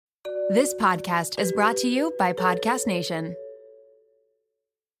This podcast is brought to you by Podcast Nation.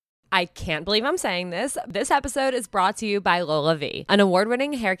 I can't believe I'm saying this. This episode is brought to you by Lola V, an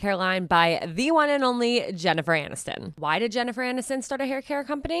award-winning hair care line by the one and only Jennifer Aniston. Why did Jennifer Aniston start a hair care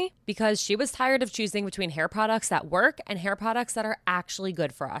company? Because she was tired of choosing between hair products that work and hair products that are actually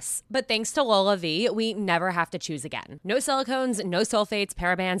good for us. But thanks to Lola V, we never have to choose again. No silicones, no sulfates,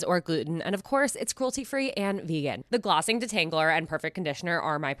 parabens, or gluten, and of course, it's cruelty-free and vegan. The Glossing Detangler and Perfect Conditioner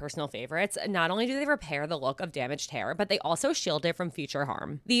are my personal favorites. Not only do they repair the look of damaged hair, but they also shield it from future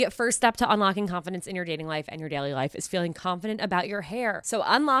harm. The first step to unlocking confidence in your dating life and your daily life is feeling confident about your hair. So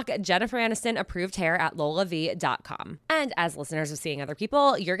unlock Jennifer Aniston approved hair at lolav.com. And as listeners of Seeing Other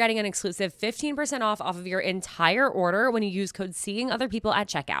People, you're getting an exclusive 15% off of your entire order when you use code Seeing Other People at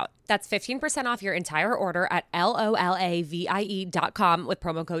checkout. That's 15% off your entire order at LOLAVIE.com with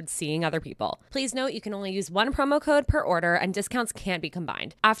promo code Seeing Other People. Please note you can only use one promo code per order and discounts can't be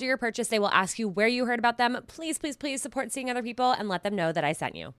combined. After your purchase, they will ask you where you heard about them. Please, please, please support Seeing Other People and let them know that I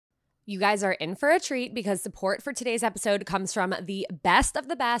sent you. You guys are in for a treat because support for today's episode comes from the best of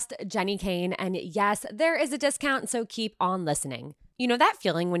the best, Jenni Kayne. And yes, there is a discount, so keep on listening. You know that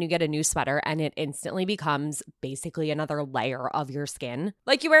feeling when you get a new sweater and it instantly becomes basically another layer of your skin?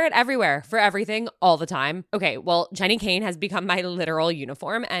 Like you wear it everywhere, for everything, all the time. Okay, well, Jenni Kayne has become my literal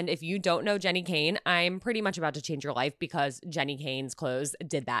uniform. And if you don't know Jenni Kayne, I'm pretty much about to change your life because Jenni Kayne's clothes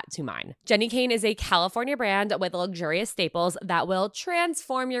did that to mine. Jenni Kayne is a California brand with luxurious staples that will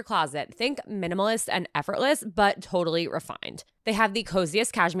transform your closet. Think minimalist and effortless, but totally refined. They have the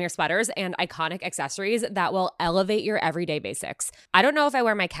coziest cashmere sweaters and iconic accessories that will elevate your everyday basics. I don't know if I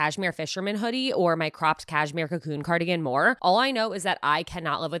wear my cashmere fisherman hoodie or my cropped cashmere cocoon cardigan more. All I know is that I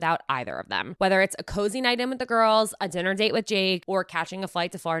cannot live without either of them. Whether it's a cozy night in with the girls, a dinner date with Jake, or catching a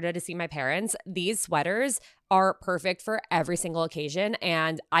flight to Florida to see my parents, these sweaters are perfect for every single occasion,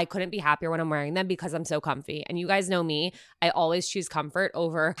 and I couldn't be happier when I'm wearing them because I'm so comfy. And you guys know me, I always choose comfort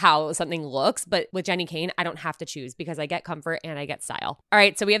over how something looks, but with Jenni Kayne, I don't have to choose because I get comfort and I get style. All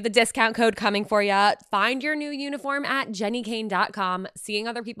right, so we have the discount code coming for you. Find your new uniform at jennikayne.com. Seeing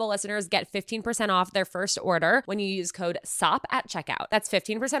Other People listeners get 15% off their first order when you use code SOP at checkout. That's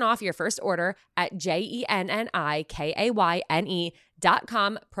 15% off your first order at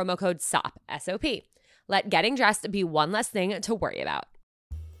jennikayne.com, promo code SOP, S-O-P. Let getting dressed be one less thing to worry about.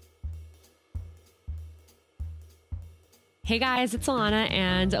 Hey guys, it's Ilana,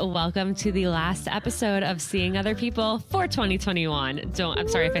 and welcome to the last episode of Seeing Other People for 2021. I'm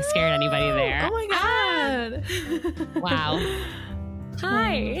sorry if I scared anybody there. Oh my God. Wow.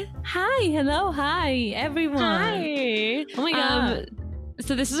 Hi. Hi. Hello. Hi, everyone. Hi. Oh my God.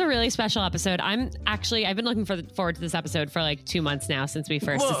 So this is a really special episode. I've been looking forward to this episode for like 2 months now since we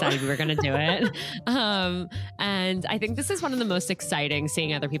first decided we were going to do it. And I think this is one of the most exciting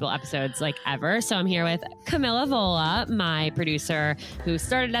Seeing Other People episodes like ever. So I'm here with Camilla Vola, my producer, who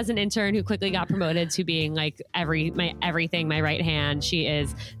started as an intern, who quickly got promoted to being like my everything, my right hand. She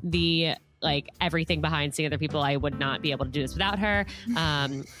is the everything behind Seeing Other People. I would not be able to do this without her.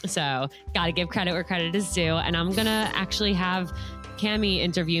 So got to give credit where credit is due. And I'm going to actually have Cami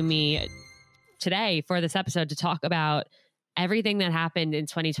interview me today for this episode to talk about everything that happened in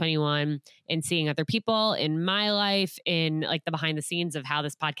 2021 in Seeing Other People, in my life, in like the behind the scenes of how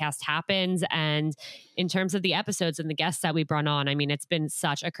this podcast happens, and in terms of the episodes and the guests that we brought on. I mean, it's been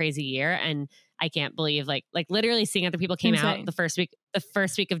such a crazy year, and I can't believe like literally Seeing Other People came out the first week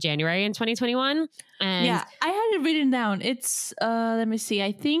of January in 2021. And yeah, I had it written down. It's let me see.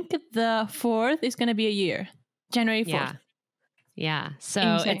 I think the 4th is going to be a year. January 4th. Yeah. So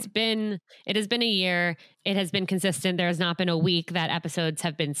Insane. it has been a year. It has been consistent. There has not been a week that episodes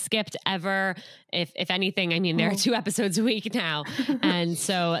have been skipped ever. If anything, I mean, there are 2 episodes a week now. And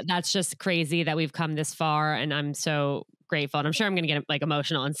so that's just crazy that we've come this far. And I'm so grateful. And I'm sure I'm going to get like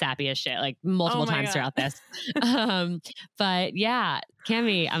emotional and sappy as shit, like multiple times throughout this. But yeah,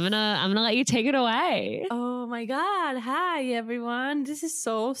 Cami, I'm going to let you take it away. Oh my God. Hi, everyone. This is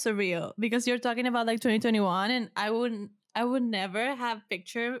so surreal because you're talking about like 2021, and I would never have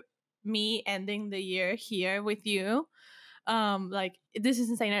pictured me ending the year here with you. Like this is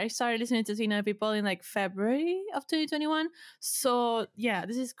insane. I started listening to Seeing Other People in like February of 2021. So yeah,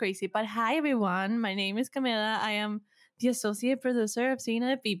 this is crazy. But hi everyone, my name is Camila. I am the associate producer of Seeing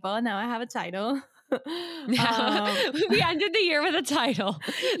Other People. Now I have a title. We ended the year with a title.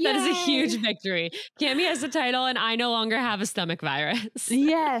 That is a huge victory. Cami has a title and I no longer have a stomach virus.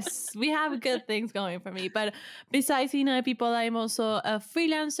 Yes, we have good things going for me. But besides Seeing Other People, I'm also a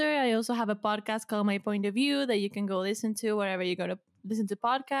freelancer. I also have a podcast called My Point of View that you can go listen to wherever you go to listen to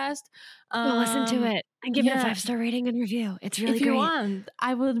podcasts. Go listen to it and give it a yeah. 5-star rating and review. It's really If great. you want,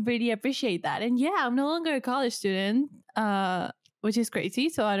 I would really appreciate that. And yeah, I'm no longer a college student, which is crazy.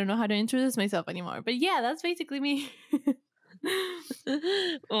 So I don't know how to introduce myself anymore. But yeah, that's basically me.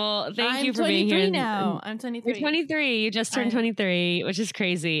 Well, thank I'm you for being here. now. I'm 23. You're 23. You just turned 23, which is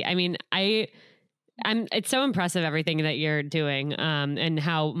crazy. I mean, it's so impressive everything that you're doing, and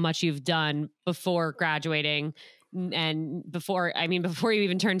how much you've done before graduating, and before you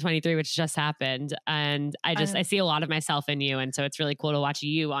even turned 23, which just happened. And I see a lot of myself in you, and so it's really cool to watch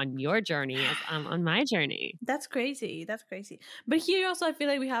you on your journey, on my journey. That's crazy. But here also, I feel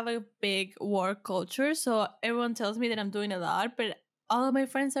like we have a big work culture, so everyone tells me that I'm doing a lot, but all of my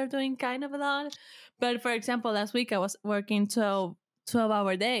friends are doing kind of a lot. But for example, last week I was working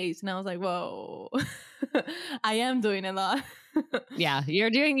 12-hour days, and I was like, whoa. I am doing a lot. Yeah, you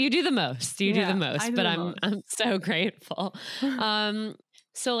do the most. You do the most, but I'm so grateful.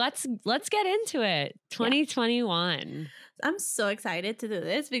 So let's get into it. 2021. I'm so excited to do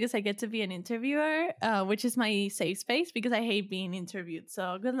this because I get to be an interviewer, which is my safe space because I hate being interviewed.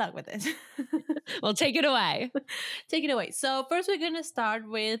 So good luck with it. Well, take it away. Take it away. So first we're going to start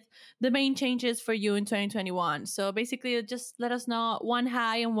with the main changes for you in 2021. So basically just let us know one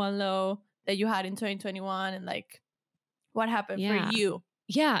high and one low that you had in 2021 and like what happened for you.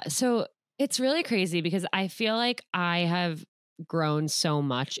 Yeah. So it's really crazy because I feel like I have grown so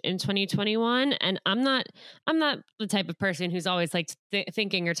much in 2021, and I'm not the type of person who's always like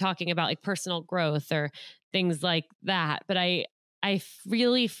thinking or talking about like personal growth or things like that. But I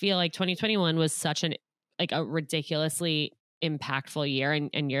really feel like 2021 was such a ridiculously impactful year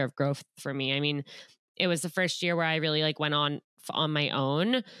and year of growth for me. I mean, it was the first year where I really like went on my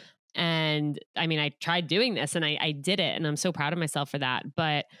own. And I mean, I tried doing this and I did it, and I'm so proud of myself for that.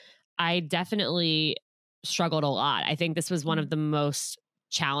 But I definitely struggled a lot. I think this was one of the most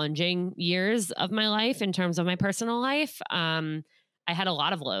challenging years of my life in terms of my personal life. I had a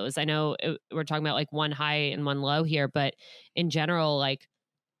lot of lows. I know we're talking about like one high and one low here, but in general, like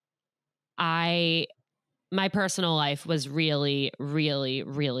my personal life was really, really,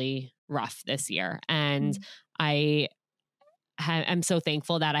 really rough this year. And I'm so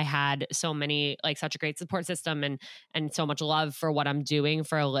thankful that I had so many, like such a great support system and so much love for what I'm doing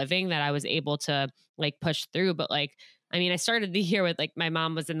for a living that I was able to like push through. But like, I mean, I started the year with like my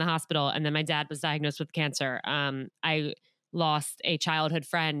mom was in the hospital and then my dad was diagnosed with cancer. I lost a childhood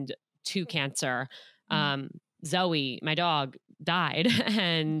friend to cancer. Zoe, my dog, died,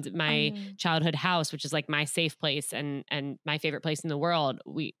 and my childhood house, which is like my safe place and my favorite place in the world,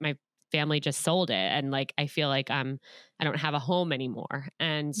 my family just sold it. And like, I feel like I don't have a home anymore.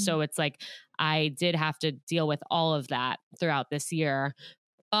 And so it's like, I did have to deal with all of that throughout this year.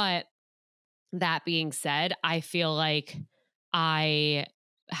 But that being said, I feel like I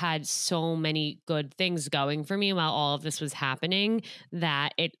had so many good things going for me while all of this was happening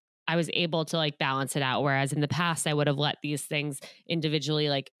that I was able to like balance it out. Whereas in the past, I would have let these things individually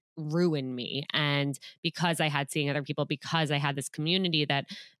like ruin me. And because I had seeing other people, because I had this community that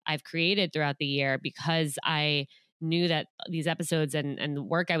I've created throughout the year, because I knew that these episodes and the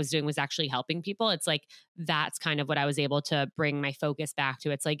work I was doing was actually helping people, it's like that's kind of what I was able to bring my focus back to.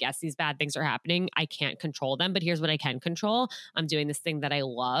 It's like, yes, these bad things are happening. I can't control them, but here's what I can control. I'm doing this thing that I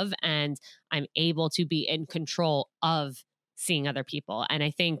love, and I'm able to be in control of seeing other people. And I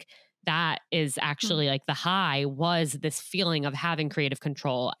think that is actually like the high was this feeling of having creative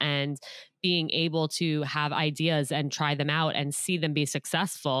control and being able to have ideas and try them out and see them be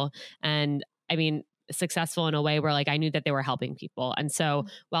successful. And I mean, successful in a way where like I knew that they were helping people. And so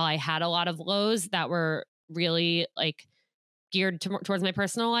while I had a lot of lows that were really like geared towards my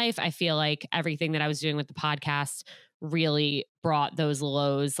personal life, I feel like everything that I was doing with the podcast really brought those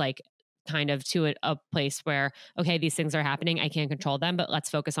lows like kind of to a place where, okay, these things are happening. I can't control them, but let's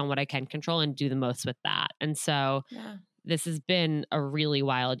focus on what I can control and do the most with that. And so this has been a really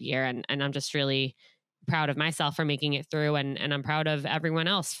wild year, and I'm just really proud of myself for making it through. And I'm proud of everyone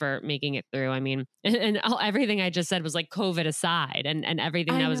else for making it through. I mean, and everything I just said was like COVID aside and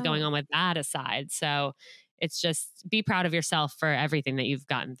everything that was going on with that aside. So it's just be proud of yourself for everything that you've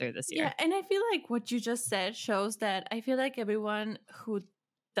gotten through this year. Yeah. And I feel like what you just said shows that I feel like everyone who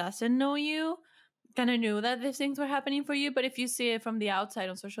doesn't know you kind of knew that these things were happening for you. But if you see it from the outside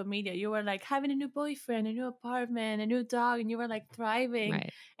on social media, you were like having a new boyfriend, a new apartment, a new dog, and you were like thriving. Right.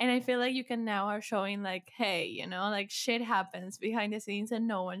 And I feel like you can now are showing like, hey, you know, like shit happens behind the scenes and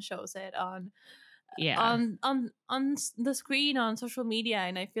no one shows it on the screen, on social media.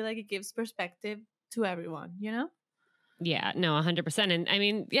 And I feel like it gives perspective to everyone, you know? Yeah, no, 100%. And I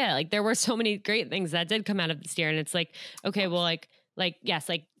mean, yeah, like there were so many great things that did come out of this year. And it's like, okay, well, like like, yes,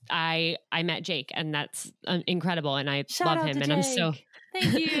 like I met Jake, and that's incredible, and I Shout love out him, to and I'm so Jake.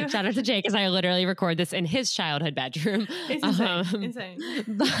 Thank you. shout out to Jake, as I literally record this in his childhood bedroom. It's insane. Insane.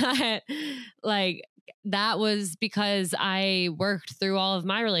 But like, that was because I worked through all of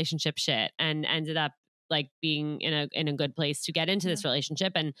my relationship shit and ended up like being in a good place to get into this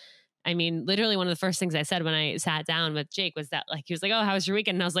relationship. And I mean, literally one of the first things I said when I sat down with Jake was that, like, he was like, "Oh, how was your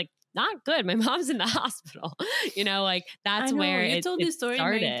weekend?" And I was like, "Not good. My mom's in the hospital." You know, like, that's where you told this story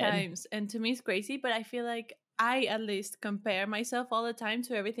started. many times, and to me it's crazy, but I feel like I at least compare myself all the time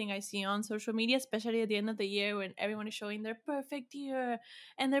to everything I see on social media, especially at the end of the year when everyone is showing their perfect year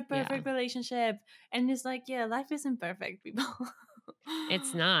and their perfect relationship. And it's like, yeah, life isn't perfect, people.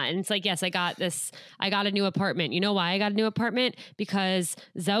 It's not. And it's like, yes, I got a new apartment. You know why I got a new apartment? Because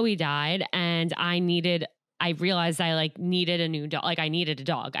Zoe died, and I realized I like needed a new dog. Like, I needed a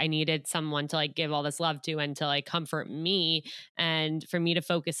dog. I needed someone to like give all this love to and to like comfort me and for me to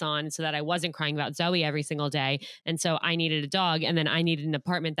focus on, so that I wasn't crying about Zoe every single day. And so I needed a dog, and then I needed an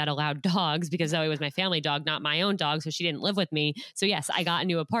apartment that allowed dogs, because Zoe was my family dog, not my own dog. So she didn't live with me. So yes, I got a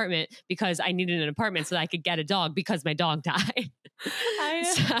new apartment because I needed an apartment so that I could get a dog because my dog died.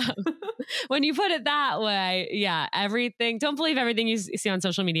 So when you put it that way, yeah, everything, don't believe everything you see on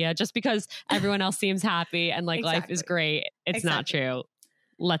social media just because everyone else seems happy and like life is great. It's not true.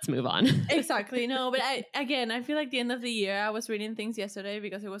 Let's move on. Exactly. No, but I feel like the end of the year, I was reading things yesterday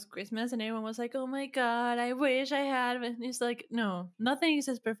because it was Christmas and everyone was like, "Oh my God, I wish I had." And it's like, no, nothing is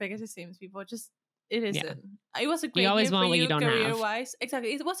as perfect as it seems, people. Just, it isn't. It was a great year for you career-wise.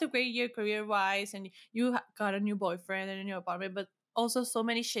 Exactly. It was a great year career-wise, and you got a new boyfriend and a new apartment, but also so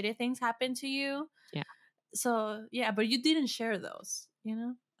many shitty things happened to you. Yeah. So, yeah, but you didn't share those, you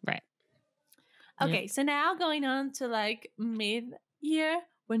know? Right. Okay, so now going on to like mid-year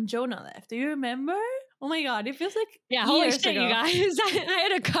when Jonah left. Do you remember? Oh my God, it feels like holy shit, ago. You guys. I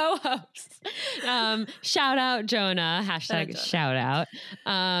had a co-host. Shout out Jonah. Hashtag shout out.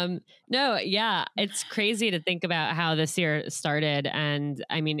 No, yeah, it's crazy to think about how this year started. And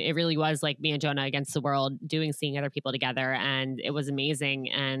I mean, it really was like me and Jonah against the world seeing other people together. And it was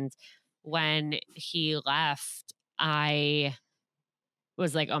amazing. And when he left, I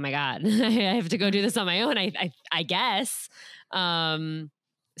was like, oh my God, I have to go do this on my own, I guess.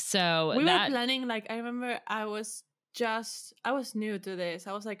 So we were planning, like, I remember I was new to this.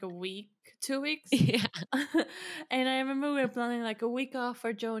 I was like 2 weeks. Yeah. And I remember we were planning like a week off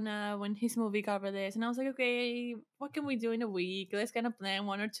for Jonah when his movie got released. And I was like, okay, what can we do in a week? Let's kind of plan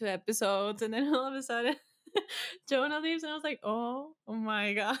 1 or 2 episodes. And then all of a sudden Jonah leaves, and I was like, oh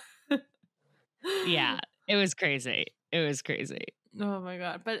my God. Yeah, it was crazy. Oh my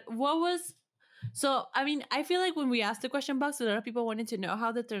God. But so, I mean, I feel like when we asked the question box, a lot of people wanted to know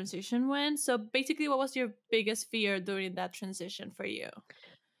how the transition went. So basically, what was your biggest fear during that transition for you?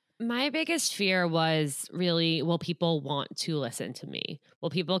 My biggest fear was really, will people want to listen to me?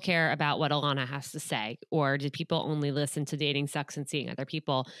 Will people care about what Ilana has to say? Or did people only listen to Dating Sucks and Seeing Other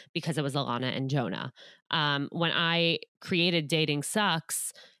People because it was Ilana and Jonah? When I created Dating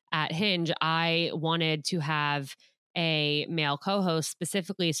Sucks at Hinge, I wanted to have a male co-host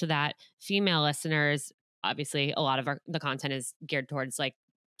specifically so that female listeners, obviously a lot of the content is geared towards like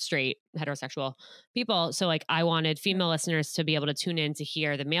straight heterosexual people. So like I wanted female listeners to be able to tune in to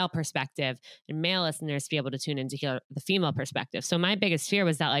hear the male perspective, and male listeners to be able to tune in to hear the female perspective. So my biggest fear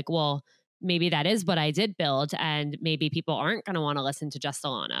was that like, well, maybe that is what I did build, and maybe people aren't going to want to listen to just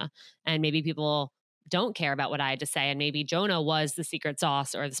Ilana, and maybe people don't care about what I had to say. And maybe Jonah was the secret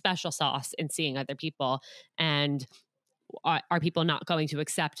sauce or the special sauce in Seeing Other People. And are people not going to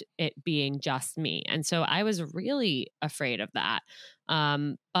accept it being just me? And so I was really afraid of that.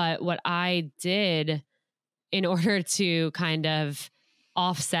 But what I did in order to kind of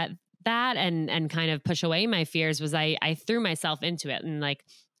offset that and kind of push away my fears was I threw myself into it. And like,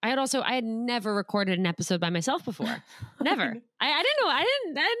 I had never recorded an episode by myself before. Never. I didn't know. I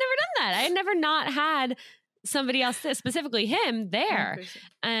had never done that. I had never not had somebody else, specifically him, there.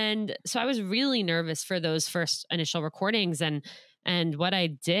 And so I was really nervous for those first initial recordings. And what I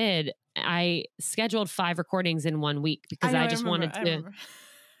did, I scheduled 5 recordings in 1 week because I just wanted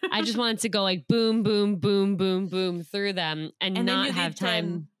to go like boom, boom, boom, boom, boom through them and not have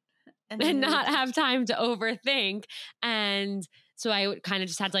time to overthink. And so I kind of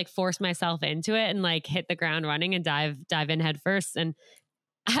just had to like force myself into it and like hit the ground running and dive in head first. And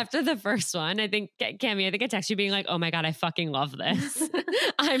after the first one, I think, Cami, I texted you being like, oh my God, I fucking love this.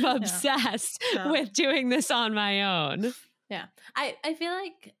 I'm obsessed with doing this on my own. Yeah. I feel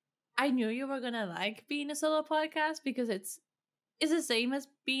like I knew you were going to like being a solo podcast because it's it's the same as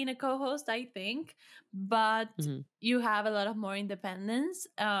being a co-host, I think, but you have a lot of more independence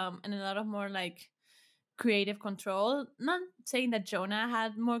and a lot of more like creative control. Not saying that Jonah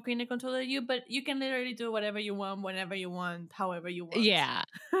had more creative control than you, but you can literally do whatever you want, whenever you want, however you want. Yeah.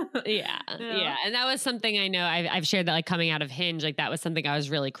 Yeah. Yeah. And that was something I know I've shared that like coming out of Hinge, like that was something I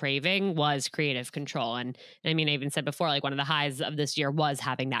was really craving was creative control. And I mean, I even said before, like one of the highs of this year was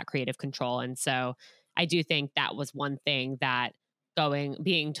having that creative control. And so I do think that was one thing that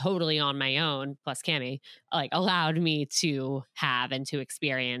being totally on my own plus Cammie, like allowed me to have and to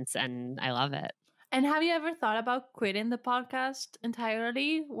experience. And I love it. And have you ever thought about quitting the podcast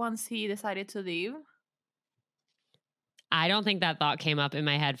entirely once he decided to leave? I don't think that thought came up in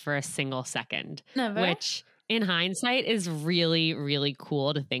my head for a single second. Never? Which in hindsight is really, really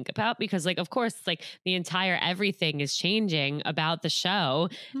cool to think about because like, of course, like the entire everything is changing about the show.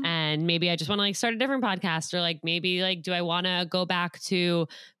 And maybe I just want to like start a different podcast or like maybe like, do I want to go back to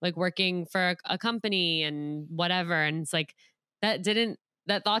like working for a company and whatever? And it's like, that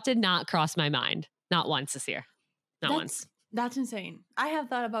thought did not cross my mind. Not once this year. Not once. That's insane. I have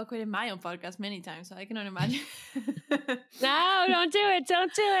thought about quitting my own podcast many times, so I cannot imagine. No, don't do it.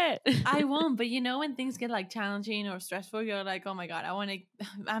 Don't do it. I won't. But you know, when things get like challenging or stressful, you're like, oh my God,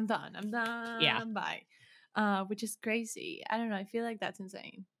 I'm done. Yeah. Bye. Which is crazy. I don't know. I feel like that's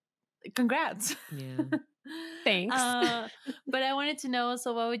insane. Congrats. Yeah. Thanks. But I wanted to know,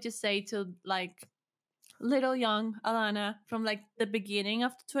 so what would you say to like little young Ilana from like the beginning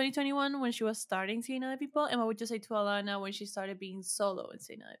of 2021 when she was starting seeing other people, and what would you say to Ilana when she started being solo and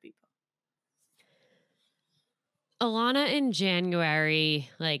seeing other people? Ilana in January,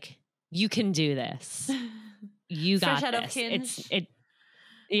 like, you can do this. You got fresh out this. Of Hinge.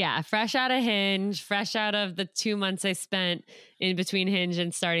 Yeah, fresh out of Hinge, fresh out of the 2 months I spent in between Hinge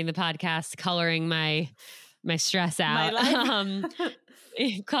and starting the podcast, coloring my stress out. My life.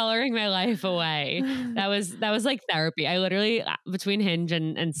 Coloring my life away. That was like therapy. I literally between Hinge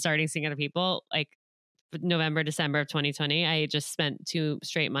and starting seeing other people, like November, December of 2020, I just spent 2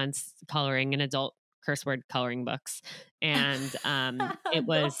 straight months coloring an adult curse word coloring books. And it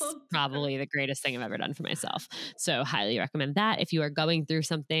was probably the greatest thing I've ever done for myself. So highly recommend that. If you are going through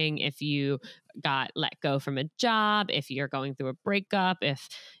something, if you got let go from a job, if you're going through a breakup, if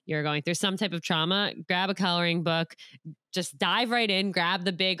you're going through some type of trauma, grab a coloring book, just dive right in, grab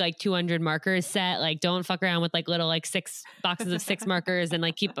the big like 200 markers set. Like don't fuck around with like little like 6 boxes of 6 markers and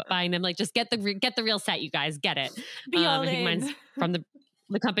like keep buying them. Like just get the real set, you guys. Get it. Be all I think in. mine's from the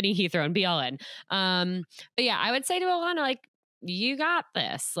company Heathrow and be all in. But yeah, I would say to Ilana, like, you got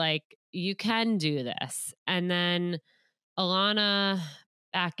this. Like, you can do this. And then Ilana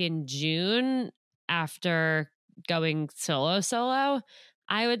back in June, after going solo,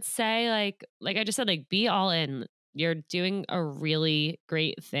 I would say like I just said, like, be all in. You're doing a really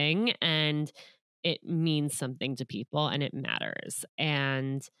great thing and it means something to people and it matters.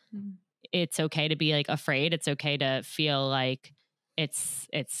 And it's okay to be like afraid. It's okay to feel like it's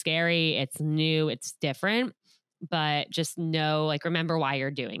scary, it's new, it's different, but just know, like, remember why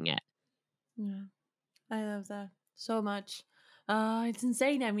you're doing it. Yeah, I love that so much. It's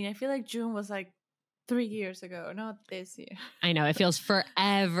insane. I mean, I feel like June was like 3 years ago, not this year. I know, it feels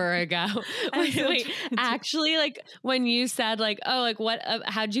forever ago. Wait, actually, like when you said like, oh, like what,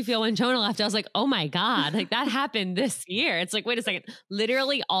 how'd you feel when Jonah left? I was like, oh my God, like that happened this year. It's like, wait a second,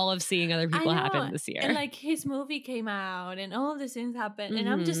 literally all of seeing other people happened this year. And like his movie came out and all of these things happened. And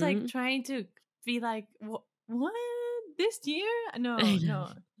I'm just like trying to be like, what? This year? No.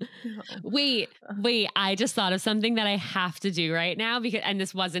 Wait, I just thought of something that I have to do right now and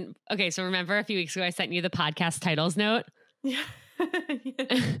this wasn't, okay, so remember a few weeks ago I sent you the podcast titles note? Yeah.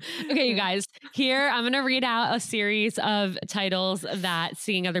 Okay, you guys, here I'm going to read out a series of titles that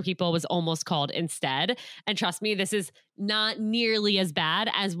Seeing Other People was almost called instead. And trust me, this is not nearly as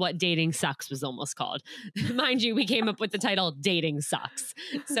bad as what Dating Sucks was almost called. Mind you, we came up with the title Dating Sucks.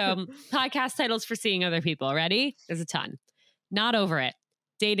 So podcast titles for Seeing Other People. Ready? There's a ton. Not over it.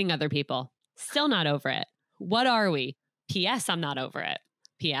 Dating other people. Still not over it. What are we? P.S. I'm not over it.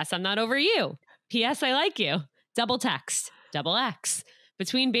 P.S. I'm not over you. P.S. I like you. Double text. Double X.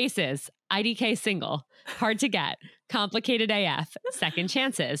 Between bases. IDK single. Hard to get. Complicated AF. Second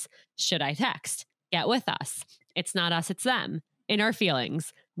chances. Should I text? Get with us. It's not us, it's them. In our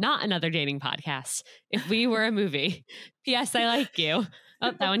feelings. Not another dating podcast. If we were a movie. P.S. I like you.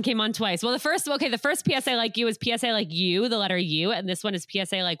 Oh, that one came on twice. Well, the first P.S. I like you is P.S. I like you, the letter U, and this one is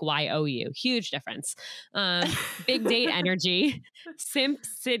P.S. I like Y-O-U. Huge difference. Big date energy. Simp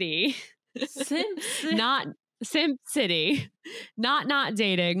City. Not Simp City. Not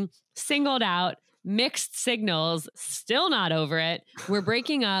dating. Singled out. mixed signals, still not over it. We're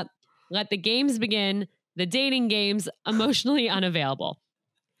breaking up. Let the games begin. The dating games, emotionally unavailable.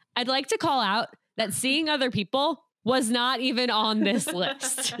 I'd like to call out that seeing other people was not even on this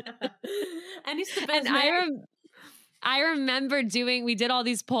list. And it's the best. And I remember we did all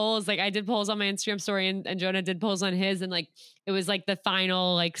these polls. Like I did polls on my Instagram story and Jonah did polls on his. And like, it was like the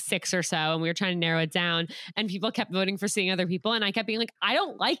final like 6 or so. And we were trying to narrow it down and people kept voting for seeing other people. And I kept being like, I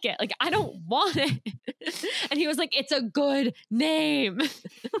don't like it. Like, I don't want it. And he was like, it's a good name.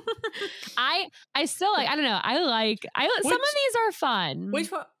 I still like, I don't know. Some of these are fun. Which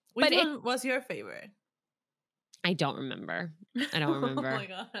one was your favorite? I don't remember. Oh my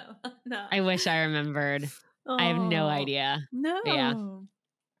God. No. I wish I remembered. Oh, I have no idea. No. But yeah.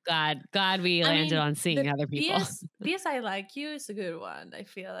 Glad we landed on seeing other people. P.S. I Like You is a good one. I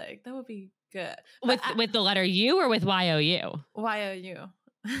feel like that would be good. With the letter U or with Y-O-U? Y-O-U.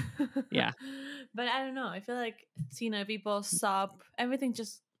 Yeah. But I don't know. I feel like seeing other people stop, everything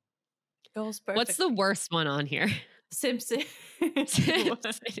just goes perfect. What's the worst one on here? SimCity.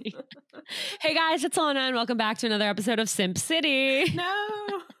 SimCity. Hey guys, it's Ilana and welcome back to another episode of SimCity. No.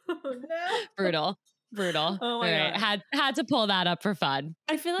 Brutal. Oh my God. Had to pull that up for fun.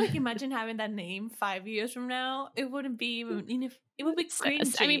 I feel like imagine having that name 5 years from now. It wouldn't be even, it would be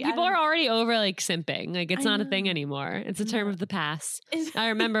cringy. I mean, people are already over like simping. Like it's not a thing anymore. It's a term of the past. I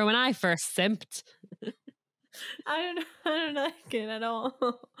remember when I first simped. I don't like it at all.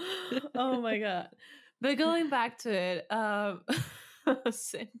 Oh my God. But going back to it,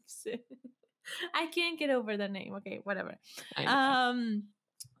 Simpson. I can't get over the name. Okay, whatever.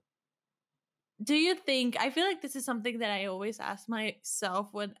 Do you think, I feel like this is something that I always ask myself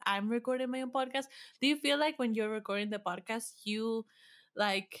when I'm recording my own podcast. Do you feel like when you're recording the podcast, you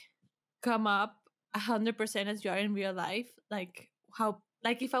like come up 100% as you are in real life? Like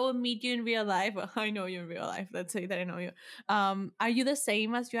if I would meet you in real life, well, I know you in real life. Let's say that I know you. Are you the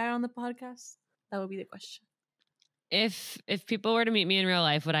same as you are on the podcast? That would be the question. If people were to meet me in real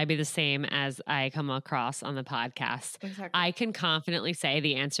life, would I be the same as I come across on the podcast? Exactly. I can confidently say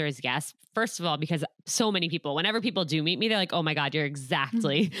the answer is yes. First of all, because so many people, whenever people do meet me, they're like, oh my God, you're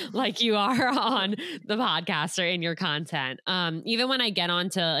exactly like you are on the podcast or in your content. Even when I get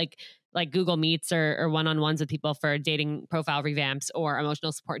onto like Google Meets or one-on-ones with people for dating profile revamps or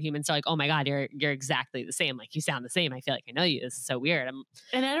emotional support humans, are like, oh my God, you're exactly the same. Like you sound the same. I feel like I know you. This is so weird.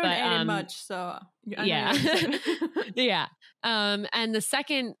 And I don't edit much, so yeah. Yeah. And the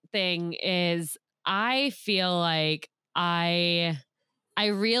second thing is I feel like I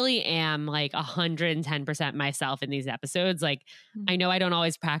really am like 110% myself in these episodes. Like I know I don't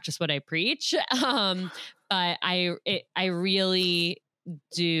always practice what I preach, but I really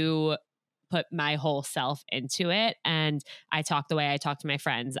do put my whole self into it. And I talk the way I talk to my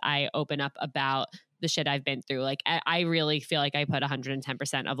friends. I open up about the shit I've been through. Like I really feel like I put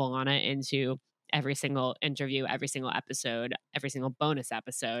 110% of Ilana into every single interview, every single episode, every single bonus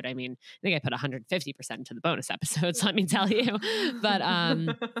episode. I mean, I think I put 150% into the bonus episodes, let me tell you. But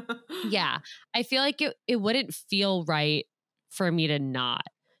yeah, I feel like it wouldn't feel right for me to not,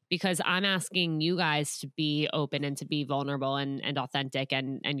 because I'm asking you guys to be open and to be vulnerable and authentic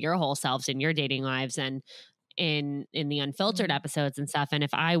and your whole selves in your dating lives and in the Unfiltered episodes and stuff. And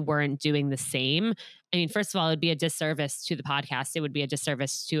if I weren't doing the same, I mean, first of all, it would be a disservice to the podcast. It would be a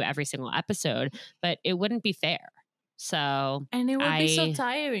disservice to every single episode, but it wouldn't be fair. So, and it would be so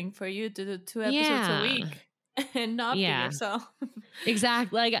tiring for you to do 2 episodes a week and not be yourself.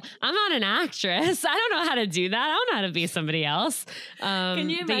 Exactly. Like I'm not an actress. I don't know how to do that. I don't know how to be somebody else. Can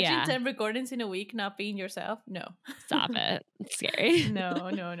you imagine 10 recordings in a week not being yourself? No. Stop it. It's scary. No.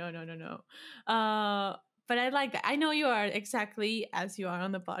 But I like that. I know you are exactly as you are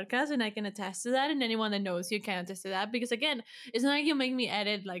on the podcast, and I can attest to that. And anyone that knows you can attest to that. Because again, it's not like you make me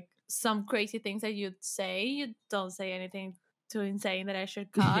edit like some crazy things that you'd say. You don't say anything too insane that I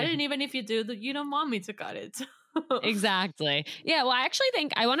should cut. And even if you do, you don't want me to cut it. Exactly. Yeah. Well, I actually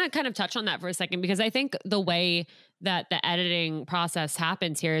think I want to kind of touch on that for a second, because I think the way that the editing process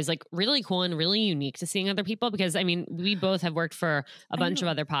happens here is like really cool and really unique to seeing other people. Because I mean, we both have worked for a bunch of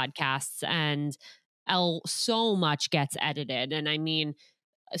other podcasts, and so much gets edited. And I mean,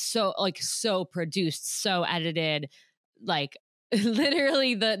 so produced, so edited, like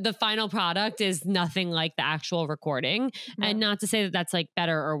literally the final product is nothing like the actual recording. And not to say that that's like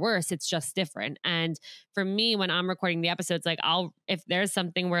better or worse, it's just different. And for me, when I'm recording the episodes, like if there's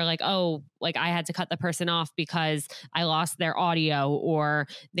something where like, oh, like I had to cut the person off because I lost their audio, or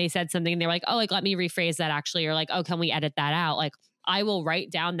they said something and they're like, oh, like let me rephrase that actually, or like, oh, can we edit that out? Like I will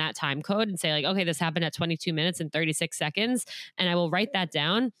write down that time code and say like, okay, this happened at 22 minutes and 36 seconds. And I will write that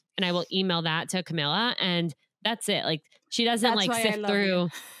down. and I will email that to Camilla, and that's it. Like she doesn't That's like why I sift love through. you.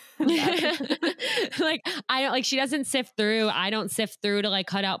 Like I don't like she doesn't sift through. I don't sift through to like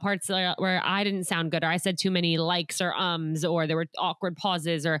cut out parts where I didn't sound good or I said too many likes or ums or there were awkward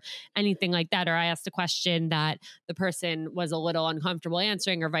pauses or anything like that, or I asked a question that the person was a little uncomfortable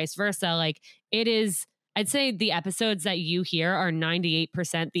answering or vice versa. Like it is, I'd say the episodes that you hear are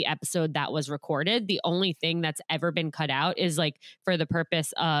 98% the episode that was recorded. The only thing that's ever been cut out is like for the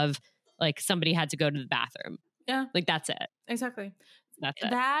purpose of like somebody had to go to the bathroom. Yeah, Like that's it. exactly. That's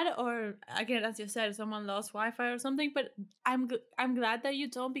it. That, or again, as you said, someone lost Wi-Fi or something. But I'm glad that you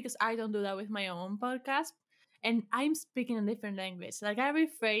don't, because I don't do that with my own podcast, and I'm speaking a different language. Like I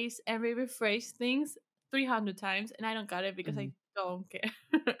rephrase things 300 times, and I don't got it because I don't care.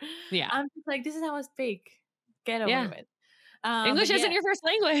 Yeah. I'm just like, this is how I speak. Get over Yeah. it. English but isn't yeah, your first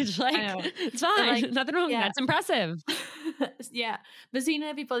language. Like I know. it's fine. Like, Nothing wrong with yeah. that. It's impressive. Yeah, the scene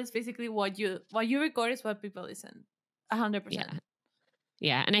of people is basically what you record is what people listen. 100%. Yeah.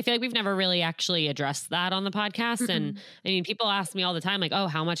 Yeah. And I feel like we've never really actually addressed that on the podcast. And I mean, people ask me all the time, like, oh,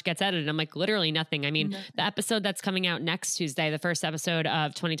 how much gets edited? I'm like, literally nothing. I mean, the episode that's coming out next Tuesday, the first episode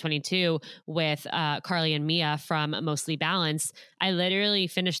of 2022 with Carly and Mia from Mostly Balanced, I literally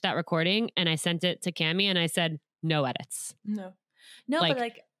finished that recording and I sent it to Cammie and I said, no edits. No, Like, but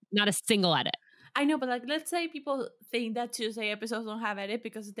like, not a single edit. I know, but like, let's say people think that Tuesday episodes don't have edit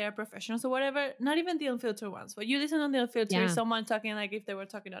because they're professionals or whatever. Not even the unfiltered ones. But you listen on the unfiltered, someone talking like if they were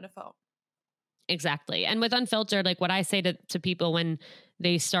talking on the phone. Exactly. And with Unfiltered, like what I say to people when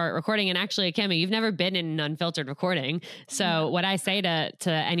they start recording, and actually, Cammie, you've never been in an unfiltered recording. So what I say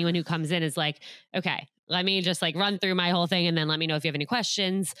to anyone who comes in is like, okay, let me just like run through my whole thing and then let me know if you have any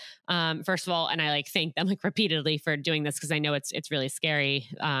questions. First of all, and I like thank them like repeatedly for doing this because I know it's really scary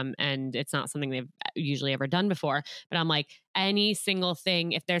and it's not something they've usually ever done before. But I'm like, any single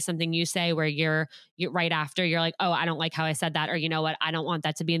thing, if there's something you say where you're right after, you're like, oh, I don't like how I said that, or you know what, I don't want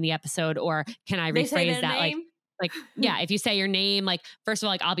that to be in the episode, or can I rephrase that? Name? Like, yeah, if you say your name, like, first of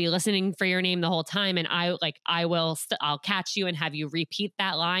all, like, I'll be listening for your name the whole time. And I'll catch you and have you repeat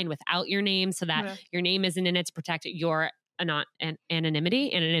that line without your name so that your name isn't in it to protect your anonymity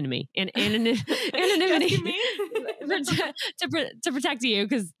to protect you,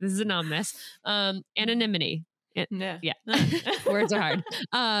 because this is anonymous. Anonymity. Yeah. Words are hard.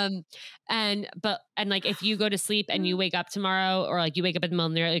 And like if you go to sleep and you wake up tomorrow, or like you wake up in the middle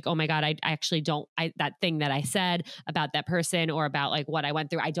of the night, like, oh my God, I actually don't, that thing that I said about that person or about like what I went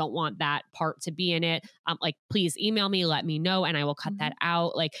through, I don't want that part to be in it. Like, please email me, let me know, and I will cut that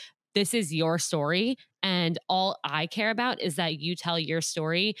out. Like, this is your story. And all I care about is that you tell your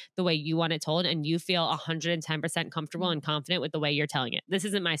story the way you want it told and you feel 110% comfortable and confident with the way you're telling it. This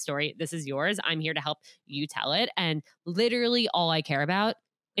isn't my story. This is yours. I'm here to help you tell it. And literally all I care about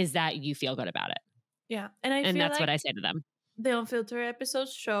is that you feel good about it. Yeah. And that's like what I say to them. The Unfiltered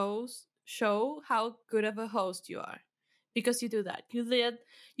episodes show how good of a host you are, because you do that. You leave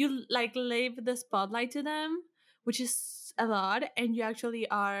the spotlight to them, which is a lot, and you actually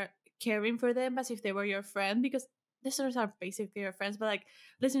are caring for them as if they were your friend, because listeners are basically your friends, but like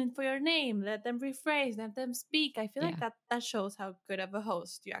listening for your name, let them rephrase, let them speak. I feel like that shows how good of a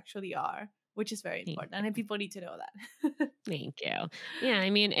host you actually are, which is very important. And people need to know that. Thank you. Yeah.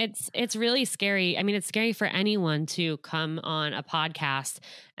 I mean, it's really scary. I mean, it's scary for anyone to come on a podcast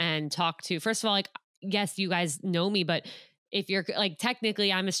and talk to, first of all, like, yes, you guys know me, but if you're like,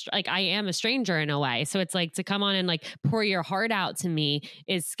 technically I am a stranger in a way. So it's like to come on and like pour your heart out to me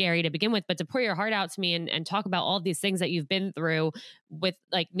is scary to begin with, but to pour your heart out to me and talk about all these things that you've been through, with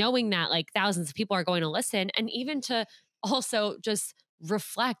like knowing that like thousands of people are going to listen, and even to also just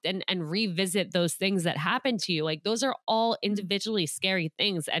reflect and revisit those things that happened to you. Like, those are all individually scary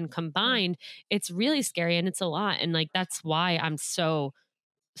things, and combined, it's really scary and it's a lot. And like, that's why I'm so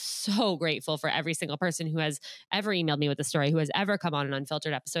grateful for every single person who has ever emailed me with a story, who has ever come on an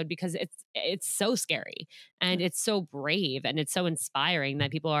Unfiltered episode, because it's so scary and it's so brave and it's so inspiring that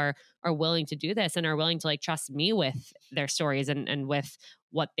people are willing to do this and are willing to like trust me with their stories and with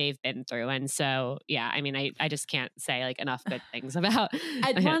what they've been through. And so, yeah, I mean, I just can't say like enough good things about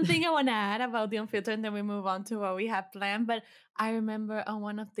one thing I want to add about the Unfiltered, and then we move on to what we have planned. But I remember on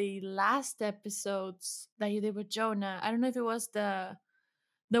one of the last episodes that you did with Jonah, I don't know if it was the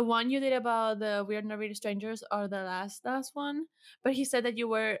one you did about the Weird Not Really Strangers or the last one, but he said that you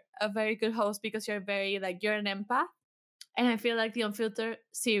were a very good host because you're you're an empath. And I feel like the Unfiltered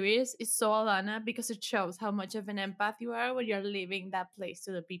series is so Ilana because it shows how much of an empath you are when you're leaving that place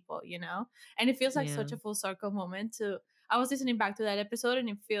to the people, you know? And it feels like such a full circle moment I was listening back to that episode and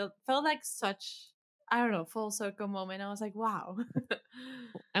it felt like such, I don't know, full circle moment. I was like, wow.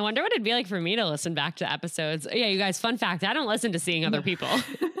 I wonder what it'd be like for me to listen back to episodes. Yeah, you guys, fun fact, I don't listen to Seeing Other People.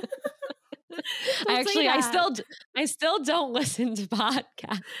 I still don't listen to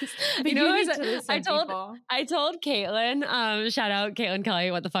podcasts. But you need to listen, I people. told Caitlin, shout out Caitlin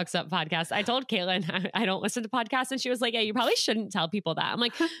Kelly, What the Fuck's Up podcast. I told Caitlin I don't listen to podcasts, and she was like, yeah, you probably shouldn't tell people that. I'm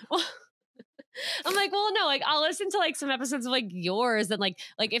like, well, no, like I'll listen to like some episodes of like yours, and like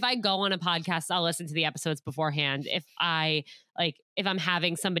if I go on a podcast, I'll listen to the episodes beforehand. If I'm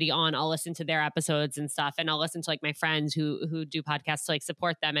having somebody on, I'll listen to their episodes and stuff, and I'll listen to like my friends who do podcasts to like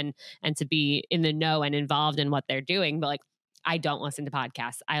support them and to be in the know and involved in what they're doing. But like I don't listen to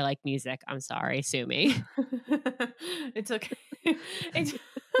podcasts. I like music. I'm sorry, sue me. It's okay.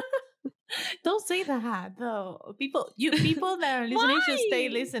 Don't say that though. People that are listening should stay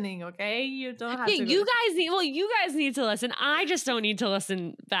listening. Okay, you don't have to. You guys need to listen. I just don't need to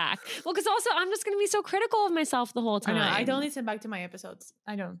listen back. Well, because also I'm just going to be so critical of myself the whole time. I know. I don't listen back to my episodes.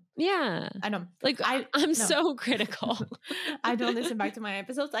 I don't. Yeah, I don't. Like I'm so critical. I don't listen back to my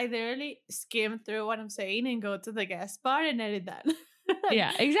episodes. I literally skim through what I'm saying and go to the guest part and edit that.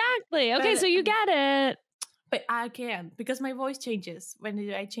 Yeah, exactly. Okay, so you get it. But I can't because my voice changes when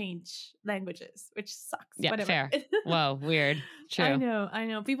I change languages, which sucks. Yeah, whatever. Fair. Whoa, weird. True. I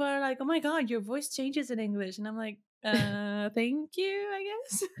know. People are like, oh my God, your voice changes in English. And I'm like, thank you, I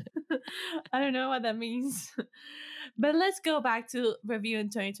guess. I don't know what that means. But let's go back to review in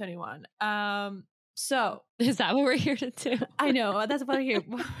 2021. So is that what we're here to do? I know. That's what we're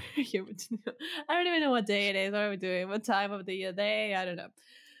here to do. I don't even know what day it is, what we're doing, what time of the day. I don't know.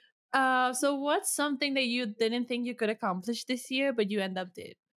 So what's something that you didn't think you could accomplish this year, but you end up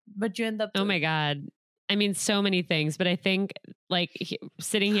doing? Oh my God. I mean, so many things, but I think like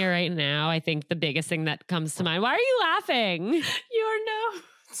sitting here right now, I think the biggest thing that comes to mind. Why are you laughing? Your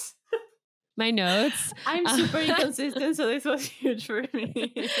notes. My notes. I'm super inconsistent, so this was huge for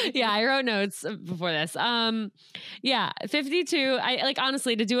me. Yeah, I wrote notes before this. 52. I like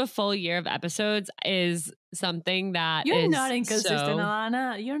honestly to do a full year of episodes is something that you're not inconsistent,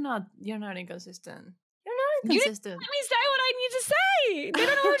 Ilana. You're not inconsistent. You're not inconsistent. Let me say what I need to say. They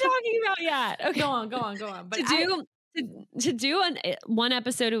don't know what we're talking about yet. Okay, go on. But to do one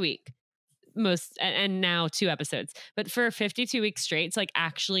episode a week. Most and now 2 episodes, but for 52 weeks straight to like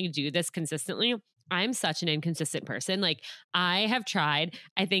actually do this consistently, I'm such an inconsistent person. Like I have tried,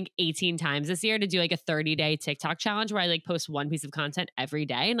 I think 18 times this year to do like a 30-day TikTok challenge where I like post one piece of content every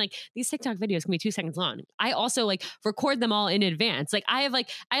day. And like these TikTok videos can be 2 seconds long. I also like record them all in advance. Like I have like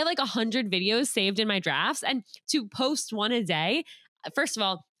 100 videos saved in my drafts, and to post one a day, first of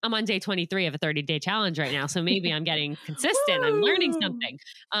all, I'm on day 23 of a 30-day challenge right now. So maybe I'm getting consistent. I'm learning something.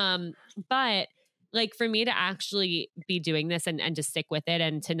 But like for me to actually be doing this and to stick with it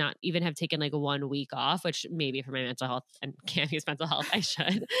and to not even have taken like 1 week off, which maybe for my mental health and Cammy's mental health, I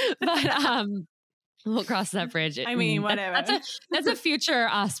should, but, we'll cross that bridge. I mean, whatever. That's a future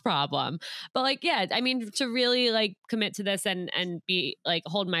us problem. But like, yeah, I mean, to really like commit to this and be like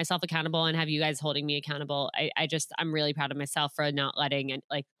hold myself accountable and have you guys holding me accountable. I'm really proud of myself for not letting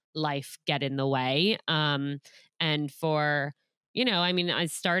like life get in the way. And for, I mean, I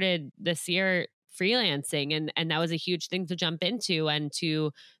started this year freelancing and that was a huge thing to jump into and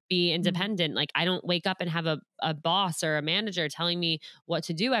to be independent. Like I don't wake up and have a boss or a manager telling me what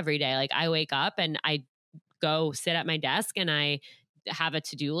to do every day. Like I wake up and I go sit at my desk and I have a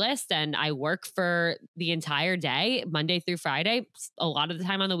to-do list and I work for the entire day, Monday through Friday, a lot of the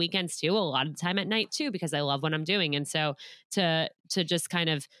time on the weekends too, a lot of the time at night too, because I love what I'm doing. And so to just kind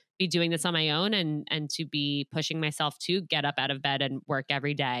of be doing this on my own and to be pushing myself to get up out of bed and work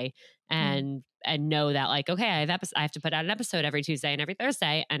every day and know that like, okay, I have to put out an episode every Tuesday and every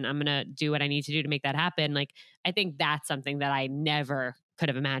Thursday, and I'm going to do what I need to do to make that happen. Like, I think that's something that I never could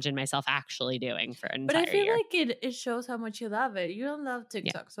have imagined myself actually doing for an entire year. But I feel like it shows how much you love it. You don't love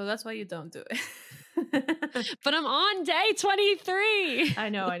TikTok, so that's why you don't do it. But I'm on day 23. I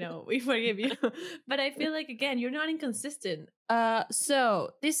know. We forgive you. But I feel like, again, you're not inconsistent.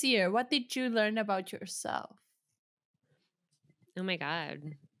 So this year, what did you learn about yourself? Oh my God.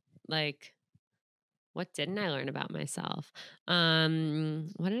 Like, what didn't I learn about myself?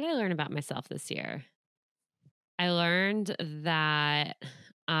 What did I learn about myself this year? I learned that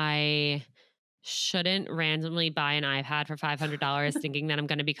I shouldn't randomly buy an iPad for $500 thinking that I'm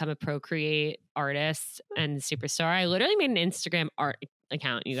going to become a Procreate artist and superstar. I literally made an Instagram art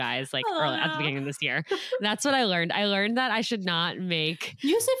account, you guys, like early at the beginning of this year. That's what I learned. I learned that I should not make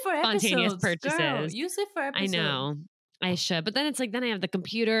use it for spontaneous episodes, purchases. Girl, use it for episodes. I know. I should. But then it's like, then I have the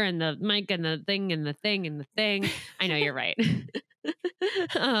computer and the mic and the thing and the thing and the thing. I know, you're right.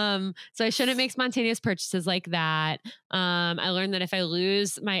 So I shouldn't make spontaneous purchases like that. I learned that if I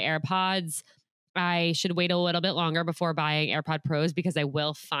lose my AirPods, I should wait a little bit longer before buying AirPod Pros because I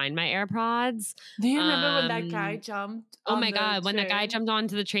will find my AirPods. Do you remember when that guy jumped Oh on my the God, when that guy train? jumped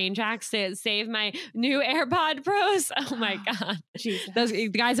onto the train tracks to save my new AirPod Pros. Oh my God. Jesus. The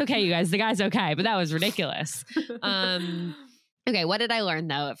guy's okay, you guys. The guy's okay, but that was ridiculous. Okay, what did I learn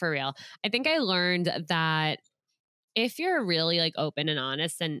though, for real? I think I learned that if you're really like open and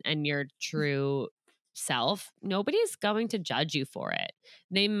honest and your true self, nobody's going to judge you for it.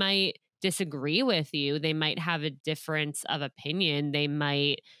 They might disagree with you. They might have a difference of opinion. They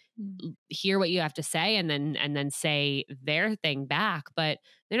might hear what you have to say and then say their thing back, but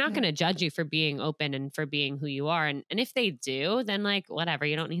they're not going to judge you for being open and for being who you are. And if they do, then like whatever,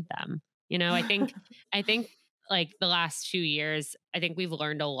 you don't need them. You know, I think like the last few years, I think we've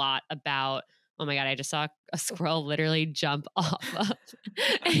learned a lot about, oh my God, I just saw a squirrel literally jump off of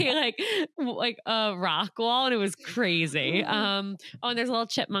like a rock wall, and it was crazy. Oh, and there's a little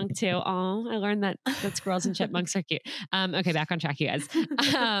chipmunk too. Oh, I learned that squirrels and chipmunks are cute. Okay, back on track, you guys.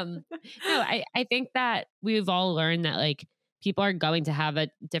 No, I think that we've all learned that like people are going to have a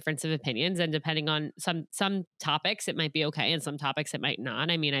difference of opinions, and depending on some topics, it might be okay, and some topics it might not.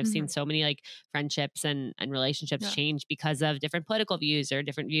 I mean, I've seen so many like friendships and relationships change because of different political views or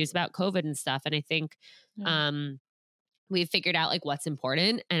different views about COVID and stuff. And I think we've figured out like what's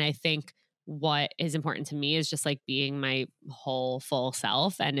important. And I think what is important to me is just like being my whole full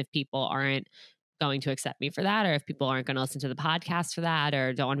self. And if people aren't going to accept me for that, or if people aren't going to listen to the podcast for that,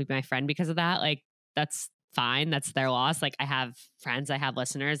 or don't want to be my friend because of that, like that's fine. That's their loss. Like I have friends, I have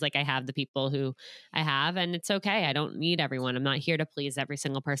listeners, like I have the people who I have, and it's okay. I don't need everyone. I'm not here to please every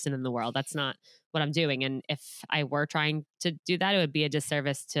single person in the world. That's not what I'm doing. And if I were trying to do that, it would be a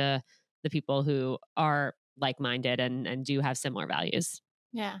disservice to the people who are like-minded and do have similar values.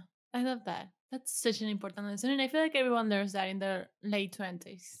 Yeah, I love that. That's such an important lesson. And I feel like everyone learns that in their late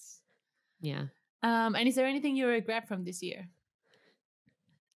 20s. Yeah. And is there anything you regret from this year?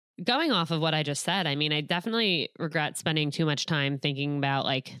 Going off of what I just said, I mean, I definitely regret spending too much time thinking about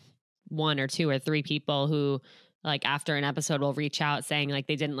like one or two or three people who like after an episode will reach out saying like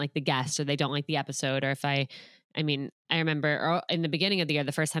they didn't like the guest or they don't like the episode. Or if I remember in the beginning of the year,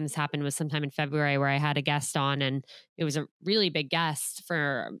 the first time this happened was sometime in February where I had a guest on, and it was a really big guest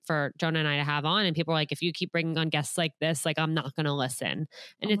for Jonah and I to have on. And people were like, if you keep bringing on guests like this, like I'm not going to listen.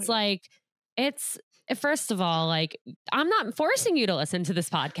 And it's like, first of all, like I'm not forcing you to listen to this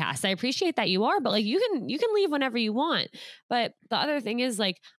podcast. I appreciate that you are, but like you can leave whenever you want. But the other thing is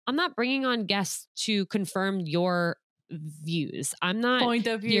like, I'm not bringing on guests to confirm your views. I'm not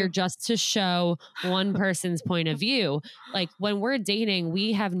here just to show one person's point of view. Like when we're dating,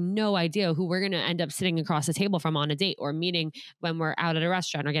 we have no idea who we're going to end up sitting across the table from on a date or meeting when we're out at a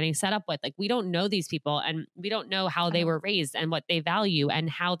restaurant or getting set up with. Like we don't know these people, and we don't know how they were raised and what they value and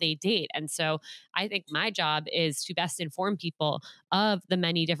how they date. And so I think my job is to best inform people of the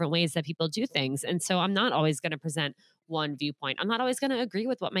many different ways that people do things. And so I'm not always going to present one viewpoint. I'm not always going to agree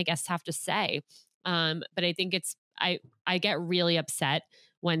with what my guests have to say. But I think I get really upset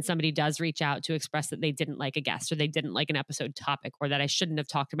when somebody does reach out to express that they didn't like a guest or they didn't like an episode topic or that I shouldn't have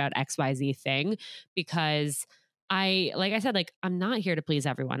talked about XYZ thing, because like I said, like I'm not here to please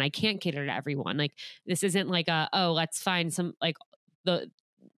everyone. I can't cater to everyone. Like this isn't like let's find some like the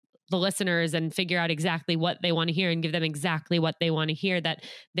listeners and figure out exactly what they want to hear and give them exactly what they want to hear that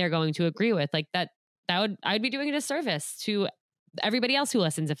they're going to agree with. Like I'd be doing a disservice to everybody else who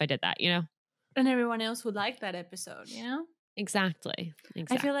listens if I did that, you know? And everyone else would like that episode, you know? Exactly.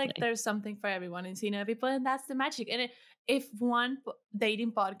 I feel like there's something for everyone in Cine People, and that's the magic. And if one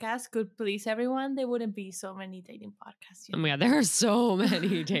dating podcast could please everyone, there wouldn't be so many dating podcasts. You know? Oh my God, there are so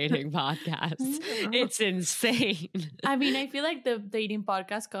many dating podcasts. It's insane. I mean, I feel like the dating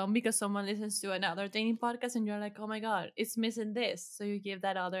podcasts come because someone listens to another dating podcast and you're like, oh my God, it's missing this. So you give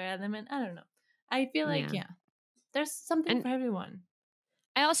that other element. I don't know. I feel like, there's something for everyone.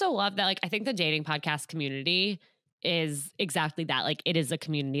 I also love that, like, I think the dating podcast community is exactly that. Like, it is a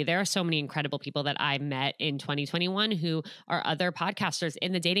community. There are so many incredible people that I met in 2021 who are other podcasters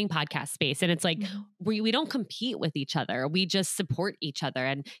in the dating podcast space. And it's like, we don't compete with each other. We just support each other.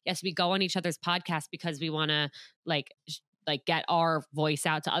 And yes, we go on each other's podcasts because we want to like get our voice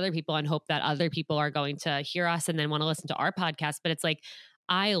out to other people and hope that other people are going to hear us and then want to listen to our podcast. But it's like,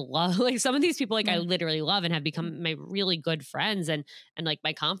 I love like some of these people, like I literally love and have become my really good friends and like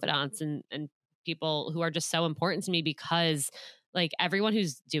my confidants and people who are just so important to me, because like everyone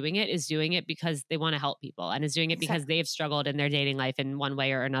who's doing it is doing it because they want to help people and is doing it because they've struggled in their dating life in one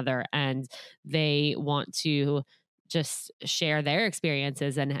way or another. And they want to just share their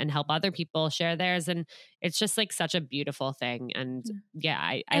experiences and help other people share theirs. And it's just like such a beautiful thing. And yeah,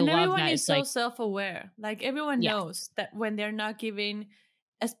 I and love everyone that is it's so like, self-aware. Like everyone yeah, knows that when they're not giving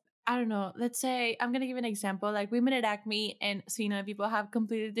as I don't know, let's say I'm gonna give an example. Like Women at Acme and Cena people have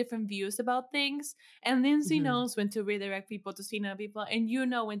completely different views about things. And Lindsay mhm. knows when to redirect people to Cena people, and you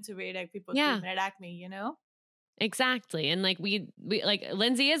know when to redirect people to Yeah, Women at Acme, you know? exactly. And like we like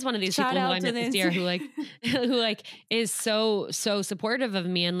Lindsay is one of these Shout people who out I to met this year Lindsay. who like who like is so supportive of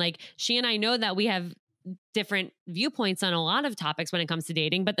me. And like she and I know that we have different viewpoints on a lot of topics when it comes to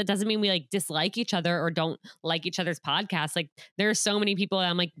dating, but that doesn't mean we like dislike each other or don't like each other's podcasts. Like there are so many people that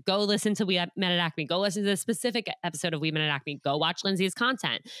I'm like, go listen to We Met at Acme, go listen to the specific episode of We Met at Acme, go watch Lindsay's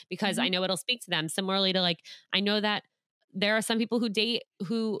content because I know it'll speak to them. Similarly to like, I know that there are some people who date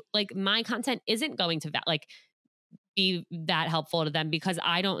who like my content isn't going to like be that helpful to them because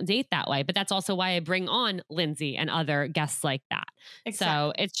I don't date that way. But that's also why I bring on Lindsay and other guests like that. Exactly.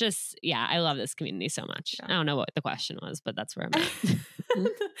 So it's just, yeah, I love this community so much. Yeah. I don't know what the question was, but that's where I'm at.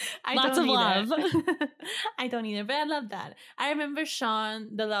 I Lots don't of love. I don't either, but I love that. I remember Sean,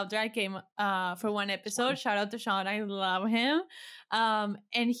 the love drag, came for one episode. Shout out to Sean. I love him.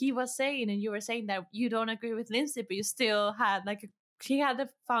 And he was saying, and you were saying that you don't agree with Lindsay, but you still had like she had a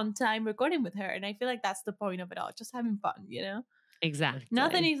fun time recording with her. And I feel like that's the point of it all. Just having fun, you know? Exactly.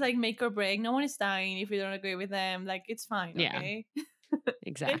 Nothing is like make or break. No one is dying if you don't agree with them. Like it's fine. Yeah. Okay.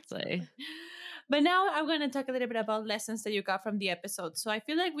 Exactly. But now I'm going to talk a little bit about lessons that you got from the episode. So I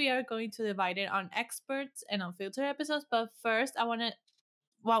feel like we are going to divide it on experts and unfiltered episodes. But first, I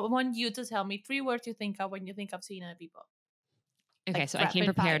want you to tell me 3 words you think of when you think of Cena people. Okay, Like so I came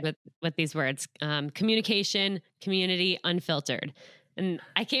rapid prepared fire. with these words: communication, community, unfiltered. And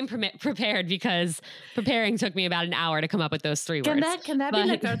I came prepared because preparing took me about an hour to come up with those 3 words. Can that be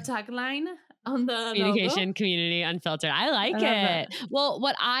like our tagline on the communication, logo? community, unfiltered? I like it. That. Well,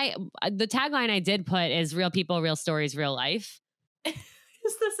 the tagline I did put is real people, real stories, real life. It's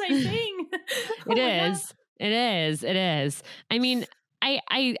the same thing. It is. It is. It is. I mean,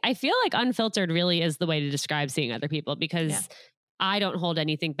 I feel like unfiltered really is the way to describe seeing other people because I don't hold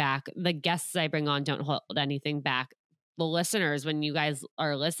anything back. The guests I bring on don't hold anything back. The listeners, when you guys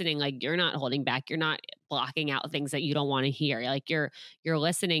are listening, like you're not holding back. You're not blocking out things that you don't want to hear. Like you're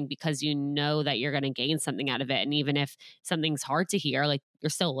listening because you know that you're going to gain something out of it. And even if something's hard to hear, like you're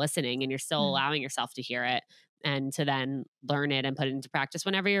still listening and you're still allowing yourself to hear it and to then learn it and put it into practice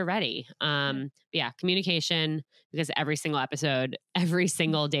whenever you're ready. Communication, because every single episode, every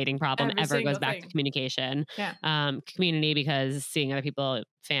single dating problem ever goes back to communication. Community, because seeing other people,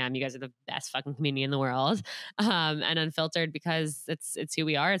 fam, you guys are the best fucking community in the world. And unfiltered, because it's who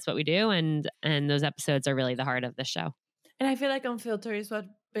we are, it's what we do, and those episodes are really the heart of the show. And I feel like unfiltered is what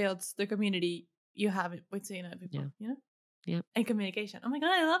builds the community you have with seeing other people, you know? Yeah. And communication. Oh my God,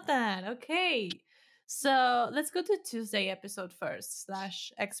 I love that. Okay. So let's go to Tuesday episode first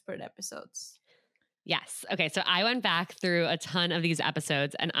 / expert episodes. Yes. Okay. So I went back through a ton of these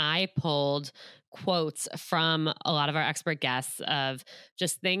episodes and I pulled quotes from a lot of our expert guests of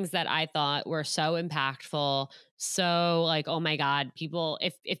just things that I thought were so impactful. So like, oh my God, people,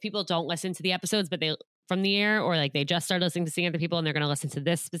 if people don't listen to the episodes, but they from the air, or like they just started listening to seeing other people and they're going to listen to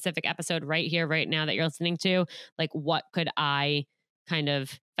this specific episode right here, right now that you're listening to, like, what could I kind of,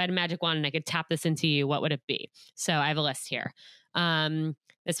 if I had a magic wand and I could tap this into you, what would it be? So I have a list here.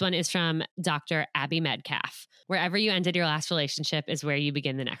 This one is from Dr. Abby Medcalf. Wherever you ended your last relationship is where you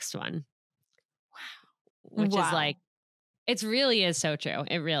begin the next one. Wow. Which is like, it really is so true.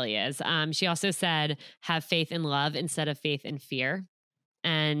 It really is. She also said, have faith in love instead of faith in fear.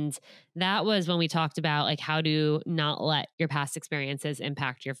 And that was when we talked about like how to not let your past experiences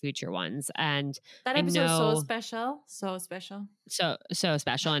impact your future ones. And that episode is so special. So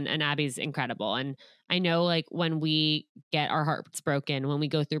special. And Abby's incredible. And I know like when we get our hearts broken, when we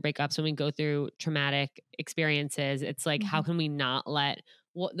go through breakups, when we go through traumatic experiences, it's like, how can we not let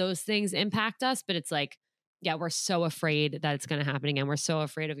those things impact us? But it's like, yeah, we're so afraid that it's going to happen again. We're so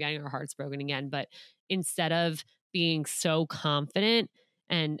afraid of getting our hearts broken again. But instead of being so confident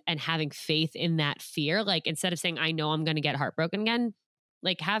and having faith in that fear, like instead of saying, I know I'm going to get heartbroken again,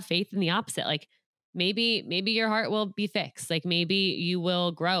 like have faith in the opposite. Like maybe your heart will be fixed. Like maybe you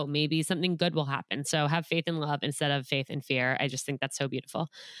will grow. Maybe something good will happen. So have faith in love instead of faith in fear. I just think that's so beautiful.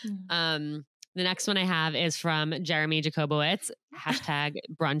 The next one I have is from Jeremy Jacobowitz,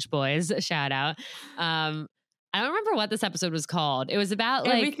 #brunchboys, shout out. I don't remember what this episode was called. It was about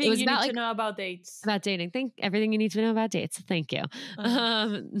like everything you need to know about dates. About dating. Everything you need to know about dates. Thank you.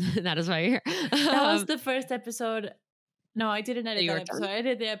 That is why you're here. That was the first episode No, I didn't edit you that worked on? episode. I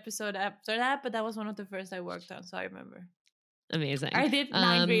did the episode after that, but that was one of the first I worked on, so I remember. Amazing. I did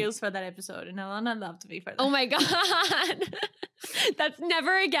 9 reels for that episode, and Ilana loved me for that. Oh my God. That's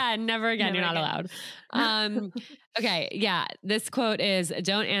never again. Never again. You're not allowed. Okay. Yeah. This quote is,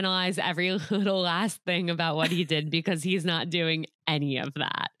 don't analyze every little last thing about what he did because he's not doing any of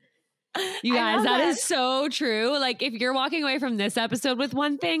that. You guys, that is so true. Like if you're walking away from this episode with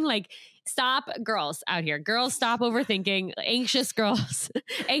one thing, like stop, girls out here. Girls, stop overthinking. Anxious girls,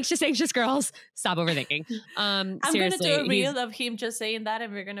 anxious girls, stop overthinking. I'm Seriously, gonna do a reel of him just saying that,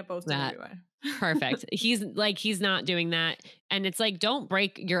 and we're gonna post it everywhere. Perfect. He's not doing that. And it's like, don't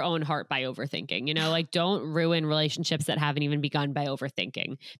break your own heart by overthinking, you know, like don't ruin relationships that haven't even begun by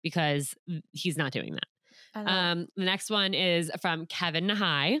overthinking, because he's not doing that. The next one is from Kevin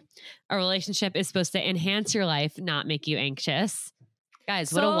High. A relationship is supposed to enhance your life, not make you anxious.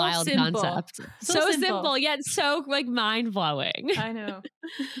 Guys, what a wild concept. So simple, yet so like mind blowing. I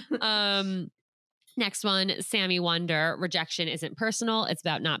know. Next one, Sammy Wonder. Rejection isn't personal. It's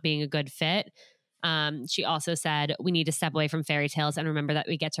about not being a good fit. She also said, we need to step away from fairy tales and remember that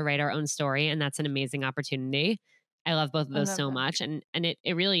we get to write our own story. And that's an amazing opportunity. I love both of those so much. And it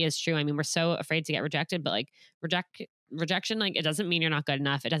really is true. I mean, we're so afraid to get rejected, but like rejection, like it doesn't mean you're not good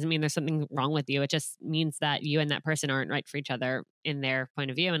enough. It doesn't mean there's something wrong with you. It just means that you and that person aren't right for each other in their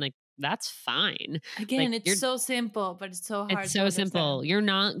point of view. And like, that's fine. Again, like, it's so simple, but it's so hard. It's so simple. You're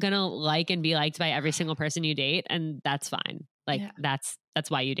not going to like and be liked by every single person you date. And that's fine. Like that's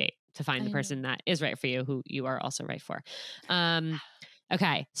why you date, to find the person that is right for you, who you are also right for.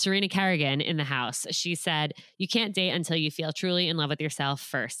 Okay. Serena Kerrigan in the house. She said, you can't date until you feel truly in love with yourself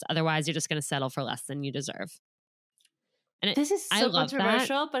first. Otherwise, you're just going to settle for less than you deserve. And this is so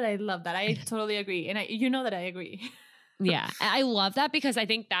controversial, but I love that. I totally agree. And you know that I agree. Yeah. I love that, because I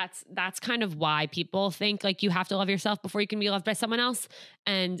think that's kind of why people think like you have to love yourself before you can be loved by someone else.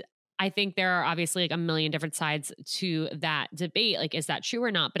 And I think there are obviously like a million different sides to that debate. Like, is that true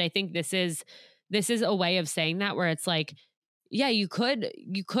or not? But I think this is a way of saying that, where it's like, yeah, you could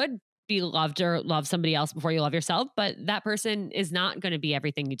be loved or love somebody else before you love yourself, but that person is not going to be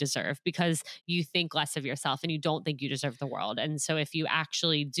everything you deserve because you think less of yourself and you don't think you deserve the world. And so if you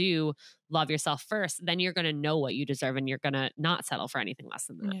actually do love yourself first, then you're going to know what you deserve and you're going to not settle for anything less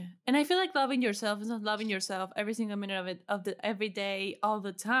than that. Yeah. And I feel like loving yourself is not loving yourself every single minute of it, of the every day, all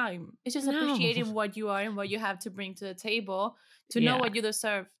the time. It's just appreciating what you are and what you have to bring to the table to know what you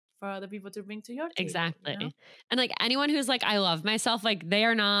deserve for other people to bring to your table. Exactly. You know? And like anyone who's like, I love myself, like they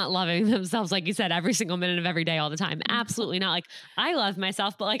are not loving themselves, like you said, every single minute of every day, all the time. Absolutely not. Like I love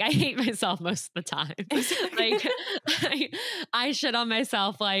myself, but like I hate myself most of the time. Like I shit on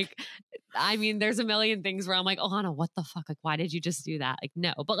myself. Like, I mean, there's a million things where I'm like, Ilana, what the fuck? Like, why did you just do that? Like,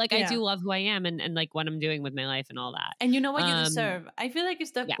 no, but like I do love who I am and like what I'm doing with my life and all that. And you know what you deserve. I feel like it's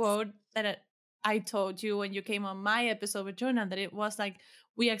the quote that I told you when you came on my episode with Jonah, that it was like,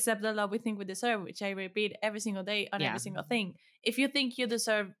 we accept the love we think we deserve, which I repeat every single day on every single thing. If you think you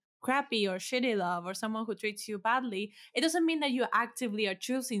deserve crappy or shitty love or someone who treats you badly, it doesn't mean that you actively are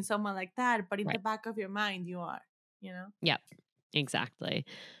choosing someone like that, but in the back of your mind, you are, you know? Yep, exactly.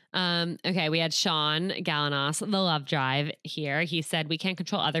 Okay, we had Sean Galanos, the love drive here. He said, we can't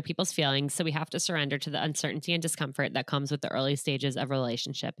control other people's feelings, so we have to surrender to the uncertainty and discomfort that comes with the early stages of a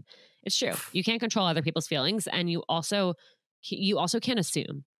relationship. It's true. You can't control other people's feelings, and you also can't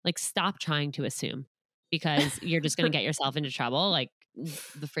assume. Like, stop trying to assume, because you're just going to get yourself into trouble. Like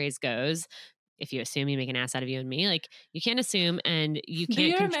the phrase goes, if you assume, you make an ass out of you and me. Like, you can't assume, and you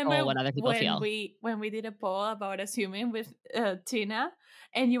can't control what other people feel. When we did a poll about assuming with Tina,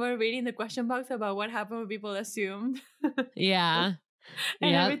 and you were reading the question box about what happened when people assumed. Yeah.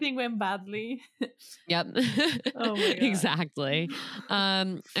 And everything went badly. Yep. Oh my God. Exactly.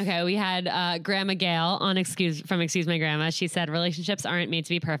 Okay, we had Grandma Gail on Excuse My Grandma. She said, relationships aren't made to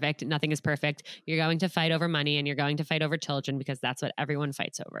be perfect. Nothing is perfect. You're going to fight over money and you're going to fight over children, because that's what everyone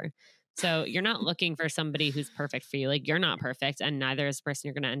fights over. So you're not looking for somebody who's perfect for you. Like, you're not perfect, and neither is the person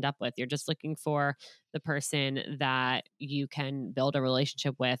you're going to end up with. You're just looking for the person that you can build a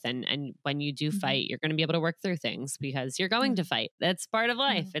relationship with. And when you do fight, you're going to be able to work through things, because you're going to fight. That's part of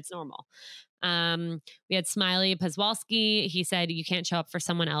life. It's normal. We had Smiley Pazwalski. He said, you can't show up for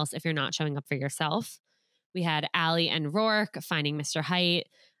someone else if you're not showing up for yourself. We had Allie and Rourke, Finding Mr. Height.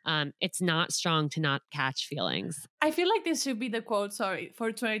 It's not strong to not catch feelings. I feel like this should be the quote,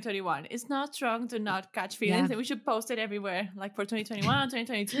 for 2021. It's not strong to not catch feelings. And we should post it everywhere, like for 2021,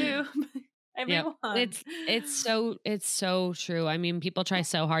 2022. Everyone. It's so true. I mean, people try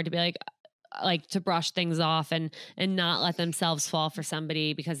so hard to be like to brush things off and not let themselves fall for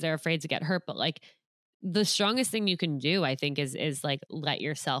somebody because they're afraid to get hurt. But like, the strongest thing you can do, I think, is like let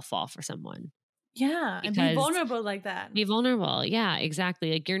yourself fall for someone. Yeah, and be vulnerable like that. Be vulnerable. Yeah,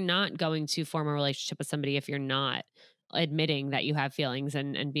 exactly. Like you're not going to form a relationship with somebody if you're not admitting that you have feelings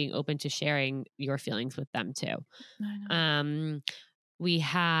and being open to sharing your feelings with them too. We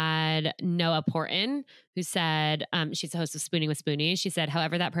had Noah Porton, who said, she's the host of Spooning with Spoonies. She said,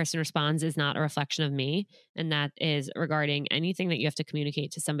 however that person responds is not a reflection of me. And that is regarding anything that you have to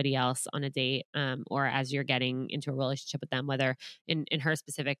communicate to somebody else on a date or as you're getting into a relationship with them, whether in her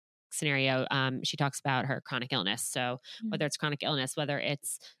specific scenario, she talks about her chronic illness. So whether it's chronic illness, whether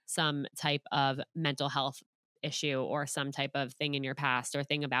it's some type of mental health issue or some type of thing in your past or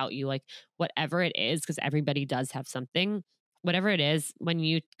thing about you, like whatever it is, because everybody does have something. Whatever it is, when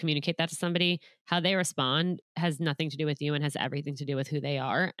you communicate that to somebody, how they respond has nothing to do with you and has everything to do with who they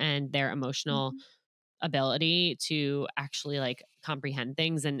are and their emotional ability to actually like comprehend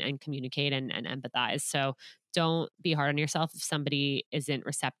things and communicate and empathize. So don't be hard on yourself if somebody isn't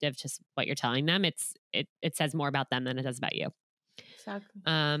receptive to what you're telling them. It says more about them than it does about you. Exactly.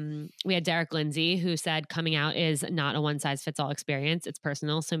 We had Derek Lindsay, who said coming out is not a one size fits all experience. It's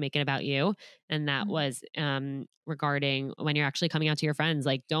personal. So make it about you. And that was regarding when you're actually coming out to your friends,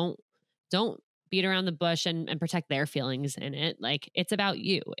 like don't beat around the bush and protect their feelings in it. Like it's about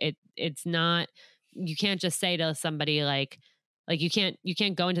you. It's not, you can't just say to somebody like you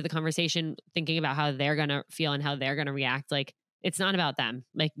can't go into the conversation thinking about how they're going to feel and how they're going to react. Like it's not about them.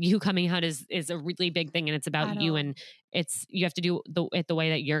 Like you coming out is a really big thing and it's about you. And you have to do it the way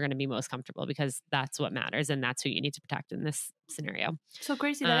that you're going to be most comfortable because that's what matters. And that's who you need to protect in this scenario. So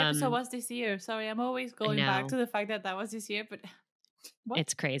crazy. That episode was this year. Sorry. I'm always going back to the fact that was this year, but what?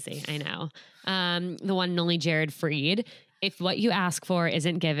 It's crazy. I know. The one and only Jared Freed. If what you ask for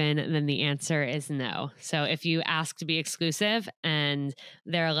isn't given, then the answer is no. So if you ask to be exclusive and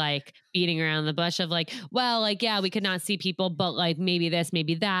they're like beating around the bush of like, well, like, yeah, we could not see people, but like maybe this,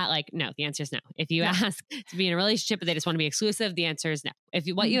 maybe that, like, no, the answer is no. If you ask to be in a relationship, but they just want to be exclusive, the answer is no. If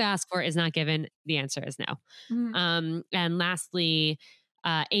what you ask for is not given, the answer is no. And lastly,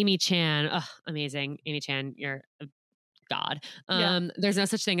 Amy Chan. Oh, amazing. Amy Chan, you're a God. There's no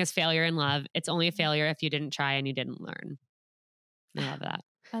such thing as failure in love. It's only a failure if you didn't try and you didn't learn. I love that.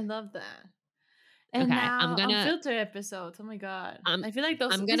 I love that. And now Unfiltered episodes. Oh my God. I feel like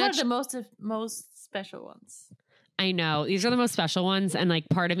these are the most special ones. I know. These are the most special ones. And like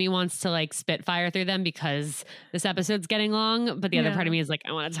part of me wants to like spitfire through them because this episode's getting long. But the other part of me is like,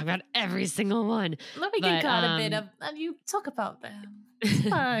 I want to talk about every single one. Let me get a bit of, and you talk about them. It's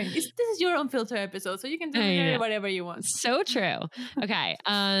fine. This is your Unfiltered episode, so you can do whatever you want. So true. Okay.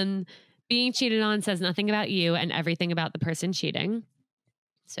 Being cheated on says nothing about you and everything about the person cheating.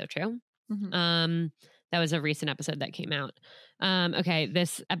 So true. That was a recent episode that came out. Okay.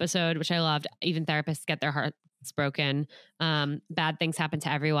 This episode, which I loved, even therapists get their hearts broken. Bad things happen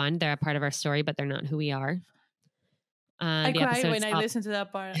to everyone. They're a part of our story, but they're not who we are. I cried when I listened to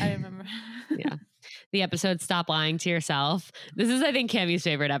that part. I remember. Yeah. The episode Stop Lying to Yourself. This is, I think, Cammy's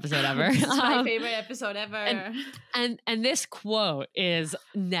favorite episode ever. It's my favorite episode ever. And this quote is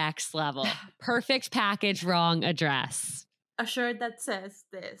next level. Perfect package, wrong address. A shirt that says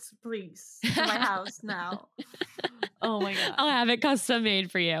this, please, to my house now. Oh my God. I'll have it custom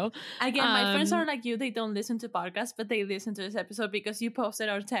made for you. Again, my friends are like you. They don't listen to podcasts, but they listen to this episode because you posted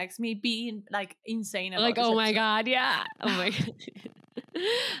or text me being like insane about like, this oh my episode. God, yeah. Oh my God.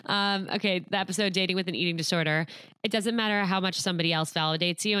 Okay, the episode Dating with an Eating Disorder. It doesn't matter how much somebody else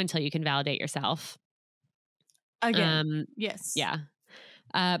validates you until you can validate yourself. Again, yes. Yeah.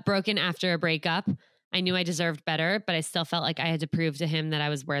 Broken after a breakup. I knew I deserved better, but I still felt like I had to prove to him that I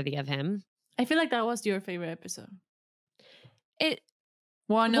was worthy of him. I feel like that was your favorite episode. It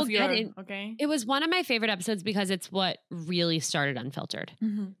was one of my favorite episodes because it's what really started Unfiltered.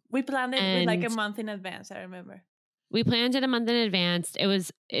 We planned it with like a month in advance, I remember. We planned it a month in advance. It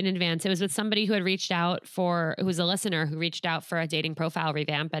was with somebody who had reached out who was a listener who reached out for a dating profile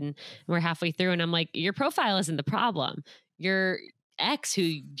revamp, and we're halfway through and I'm like, your profile isn't the problem. Your ex who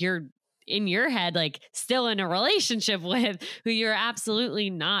you're in your head, like still in a relationship with, who you're absolutely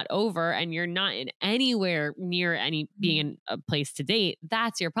not over and you're not in anywhere near being in a place to date.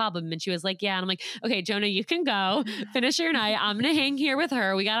 That's your problem. And she was like, yeah. And I'm like, okay, Jonah, you can go finish your night. I'm going to hang here with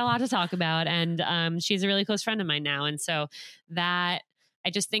her. We got a lot to talk about. And she's a really close friend of mine now. And so I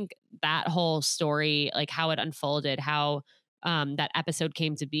just think that whole story, like how it unfolded, how that episode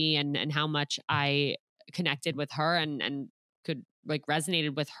came to be and how much I connected with her and could like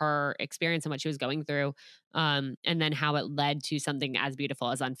resonated with her experience and what she was going through. And then how it led to something as beautiful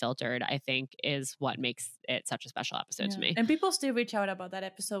as Unfiltered, I think is what makes it such a special episode to me. And people still reach out about that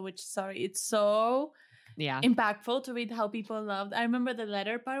episode, which it's so Yeah. impactful to read how people loved. I remember the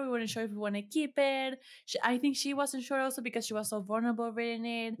letter part. We weren't sure if we want to keep it. I think she wasn't sure also because she was so vulnerable reading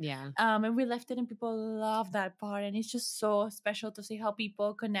it. Yeah. And we left it, and people love that part. And it's just so special to see how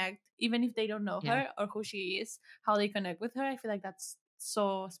people connect, even if they don't know Yeah. her or who she is, how they connect with her. I feel like that's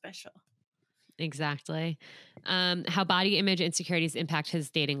so special. Exactly. How body image insecurities impact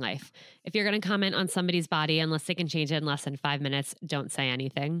his dating life. If you're going to comment on somebody's body, unless they can change it in less than 5 minutes, don't say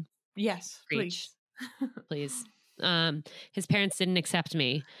anything. Yes, Preach. please. Please. His parents didn't accept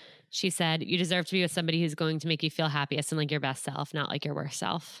me. She said, you deserve to be with somebody who's going to make you feel happiest and like your best self, not like your worst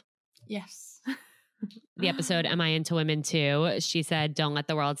self. Yes. The episode, Am I Into Women Too? She said, don't let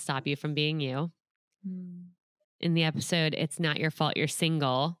the world stop you from being you. In the episode, It's Not Your Fault You're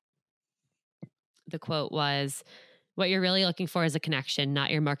Single, the quote was, what you're really looking for is a connection,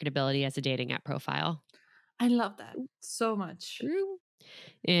 not your marketability as a dating app profile. I love that so much. True.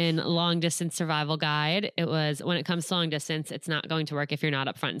 In Long Distance Survival Guide, it was, when it comes to long distance, it's not going to work if you're not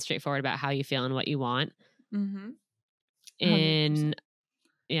upfront and straightforward about how you feel and what you want. Mm-hmm. In,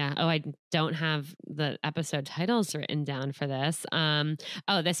 yeah. Oh, I don't have the episode titles written down for this.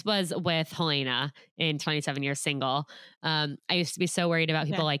 This was with Helena in 27 Years Single. I used to be so worried about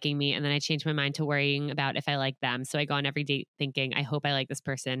people liking me, and then I changed my mind to worrying about if I like them. So I go on every date thinking, I hope I like this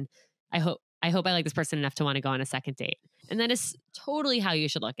person. I hope I like this person enough to want to go on a second date. And that is totally how you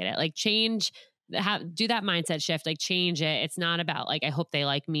should look at it. Like do that mindset shift, like change it. It's not about like, I hope they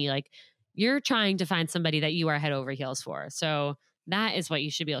like me. Like you're trying to find somebody that you are head over heels for. So that is what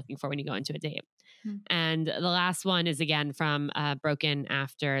you should be looking for when you go into a date. And the last one is again from Broken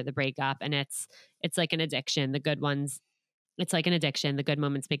After the Breakup. And it's like an addiction. It's like an addiction. The good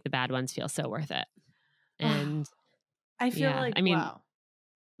moments make the bad ones feel so worth it. And I feel like, wow.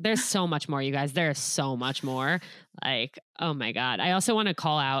 There's so much more, you guys. There's so much more. Like, oh my God. I also want to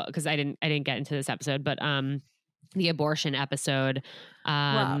call out, because I didn't get into this episode, but the abortion episode.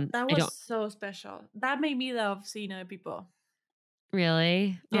 Wow, that was so special. That made me love seeing other people.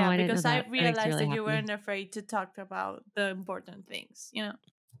 Really? Yeah, because I realized that you weren't afraid to talk about the important things, you know?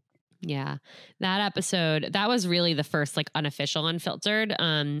 Yeah. That episode, that was really the first like unofficial Unfiltered.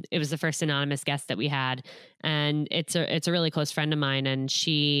 It was the first anonymous guest that we had. And it's a really close friend of mine. And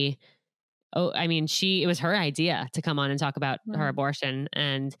it was her idea to come on and talk about her abortion.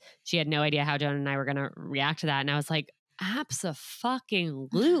 And she had no idea how Joan and I were going to react to that. And I was like,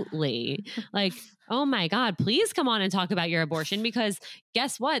 abso-fucking-lutely. Like, oh my God, please come on and talk about your abortion, because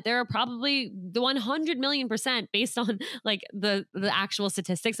guess what? There are probably the 100 million % based on like the actual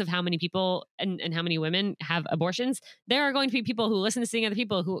statistics of how many people and how many women have abortions. There are going to be people who listen to Seeing Other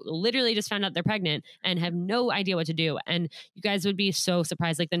People who literally just found out they're pregnant and have no idea what to do. And you guys would be so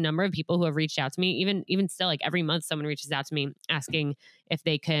surprised, like the number of people who have reached out to me, even still, like every month someone reaches out to me asking if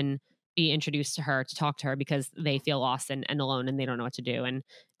they can be introduced to her, to talk to her, because they feel lost and alone and they don't know what to do. And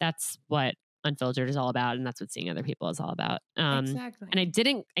that's what Unfiltered is all about, and that's what Seeing Other People is all about. Exactly. And I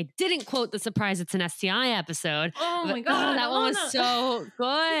didn't quote the surprise it's an STI episode. Oh my God, that one was so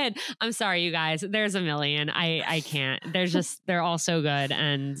good. I'm sorry, you guys. There's a million. I can't. They're all so good,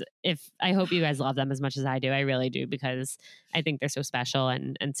 and I hope you guys love them as much as I do. I really do, because I think they're so special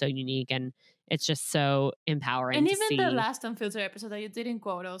and so unique, and it's just so empowering. And to even see. the last Unfiltered episode that you didn't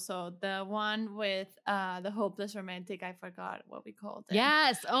quote, also the one with the hopeless romantic, I forgot what we called it.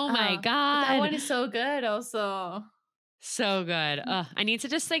 Yes. Oh my God. That one is so good also. So good. I need to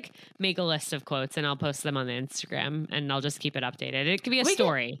just like make a list of quotes and I'll post them on the Instagram and I'll just keep it updated. It could be a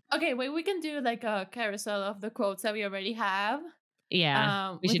story. We can do like a carousel of the quotes that we already have.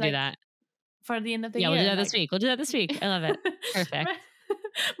 Yeah, we should do that. For the end of the year. Yeah, we'll do that this week. We'll do that this week. I love it. Perfect.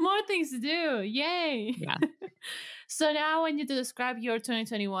 More things to do. Yay. Yeah. So now I want you to describe your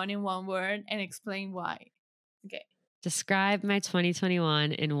 2021 in one word and explain why. Okay. Describe my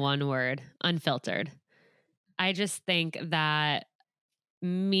 2021 in one word. Unfiltered. I just think that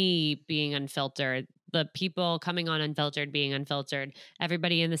me being unfiltered, the people coming on Unfiltered being unfiltered,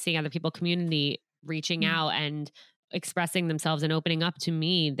 everybody in the Seeing Other People community reaching out and expressing themselves and opening up to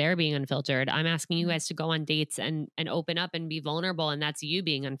me, they're being unfiltered. I'm asking you guys to go on dates and open up and be vulnerable, and that's you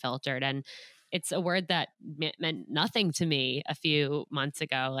being unfiltered. And it's a word that meant nothing to me a few months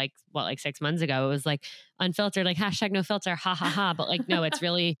ago, like 6 months ago. It was like unfiltered, like hashtag no filter, ha ha ha. But like, no, it's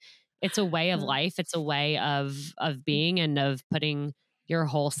really, it's a way of life. It's a way of being and of putting your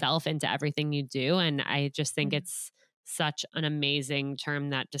whole self into everything you do. And I just think it's such an amazing term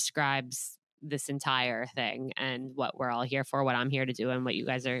that describes this entire thing and what we're all here for, what I'm here to do, and what you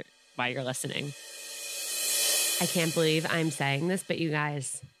guys are, why you're listening. I can't believe I'm saying this, but you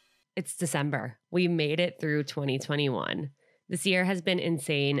guys, it's December. We made it through 2021. This year has been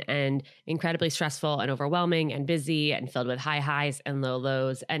insane and incredibly stressful and overwhelming and busy and filled with high highs and low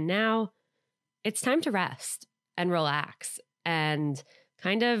lows. And now it's time to rest and relax and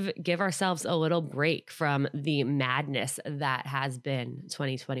kind of give ourselves a little break from the madness that has been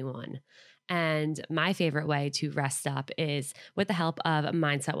 2021. And my favorite way to rest up is with the help of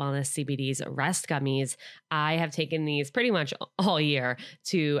Mindset Wellness CBD's Rest Gummies. I have taken these pretty much all year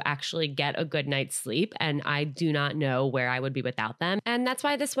to actually get a good night's sleep, and I do not know where I would be without them. And that's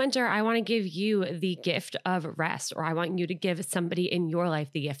why this winter, I want to give you the gift of rest, or I want you to give somebody in your life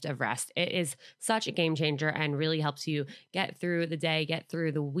the gift of rest. It is such a game changer and really helps you get through the day, get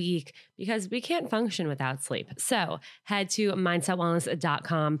through the week, because we can't function without sleep. So head to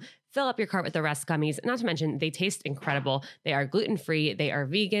mindsetwellness.com. Fill up your cart with the Rest Gummies. Not to mention, they taste incredible. They are gluten-free. They are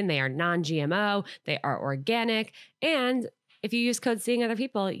vegan. They are non-GMO. They are organic. And if you use code Seeing Other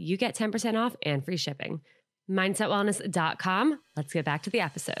People, you get 10% off and free shipping. Mindsetwellness.com. Let's get back to the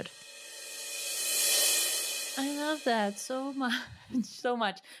episode. I love that so much, so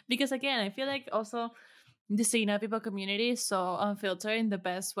much. Because again, I feel like also the Seeing Other People community is so unfiltered in the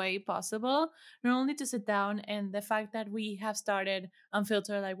best way possible. Not only to sit down, and the fact that we have started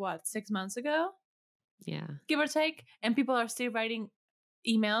Unfiltered 6 months ago? Yeah. Give or take. And people are still writing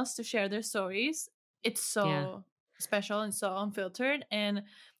emails to share their stories. It's so special and so unfiltered. And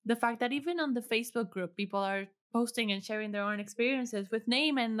the fact that even on the Facebook group, people are posting and sharing their own experiences with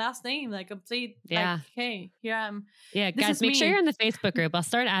name and last name, complete, hey, here I am. Yeah, guys, make sure you're in the Facebook group. I'll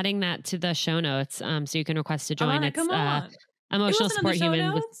start adding that to the show notes so you can request to join. Ilana, It's come on. Emotional Support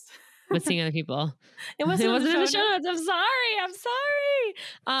Human with Seeing Other People. It wasn't in the show notes. I'm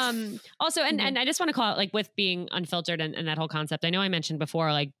sorry. Also, and I just want to call out, with being unfiltered and that whole concept. I know I mentioned before,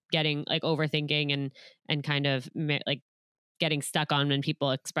 getting overthinking and kind of getting stuck on when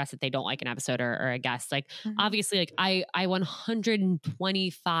people express that they don't like an episode or a guest. Obviously, I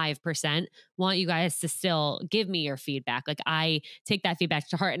 125% want you guys to still give me your feedback. I take that feedback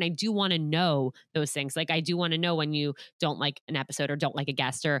to heart, and I do want to know those things. I do want to know when you don't like an episode or don't like a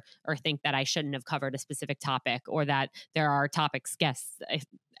guest or think that I shouldn't have covered a specific topic, or that there are topics, guests,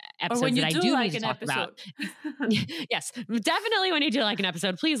 episodes that I do like need to talk about. Yes, definitely when you do like an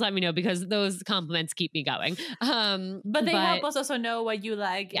episode, please let me know, because those compliments keep me going. But they help us also know what you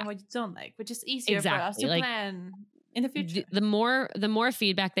like and what you don't like, which is easier for us to plan in the future. The more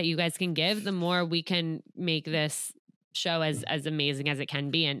feedback that you guys can give, the more we can make this show as amazing as it can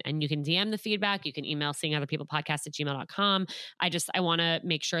be. And you can DM the feedback. You can email seeingotherpeoplepodcast@gmail.com. I want to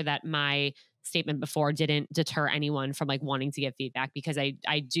make sure that my statement before didn't deter anyone from wanting to give feedback, because I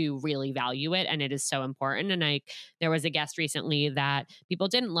do really value it, and it is so important. And there was a guest recently that people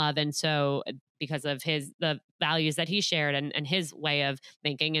didn't love, and so because of the values that he shared and his way of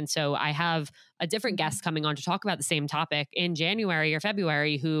thinking. And so I have a different guest coming on to talk about the same topic in January or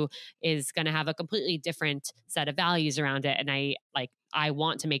February, who is going to have a completely different set of values around it. And I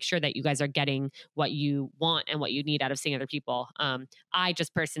want to make sure that you guys are getting what you want and what you need out of Seeing Other People. I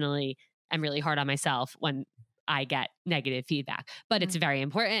just personally am really hard on myself when I get negative feedback, but it's very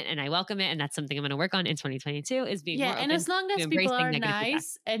important, and I welcome it. And that's something I'm going to work on in 2022, is being more open. And as long as people are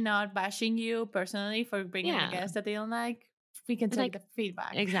nice and not bashing you personally for bringing a guest that they don't like, we can take the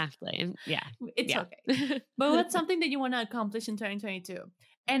feedback. Exactly. Yeah. It's okay. But what's something that you want to accomplish in 2022?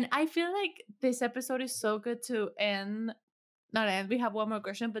 And I feel like this episode is so good to end. Not end, we have one more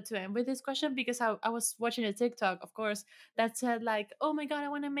question, but to end with this question, because I was watching a TikTok, of course, that said oh my God, I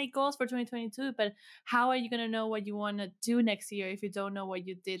want to make goals for 2022, but how are you going to know what you want to do next year if you don't know what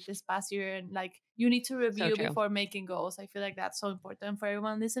you did this past year? And you need to review before making goals. I feel like that's so important for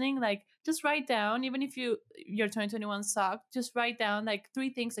everyone listening. Just write down, even if your 2021 sucked, just write down 3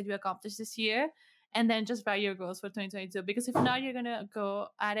 things that you accomplished this year, and then just write your goals for 2022. Because if not, you're going to go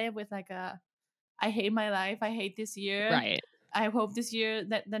at it with I hate my life, I hate this year. Right. I hope this year,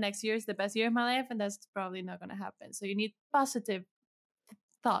 that the next year is the best year of my life, and that's probably not going to happen. So you need positive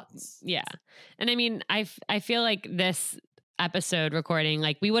thoughts. Yeah. And I mean, I feel like this episode recording,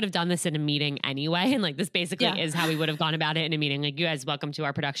 we would have done this in a meeting anyway. And this basically is how we would have gone about it in a meeting. You guys, welcome to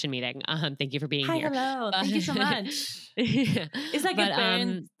our production meeting. Thank you for being here. Hello. Thank you so much. It's like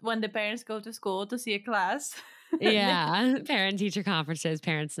when the parents go to school to see a class. Yeah. Parent teacher conferences,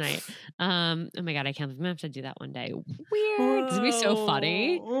 parents night. Oh my God, I can't believe I'm gonna have to do that one day. Weird. It's gonna be so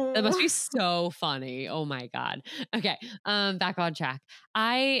funny. That must be so funny. Oh my God. Okay. Back on track.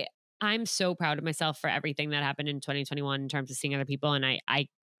 I'm so proud of myself for everything that happened in 2021 in terms of Seeing Other People. And I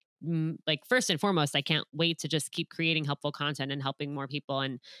like first and foremost, I can't wait to just keep creating helpful content and helping more people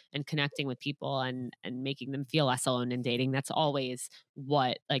and connecting with people and making them feel less alone in dating. That's always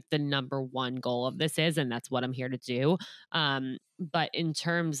what like the number one goal of this is, and that's what I'm here to do. But in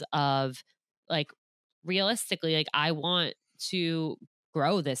terms of like realistically, like I want to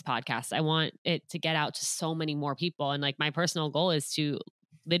grow this podcast. I want it to get out to so many more people. And like my personal goal is to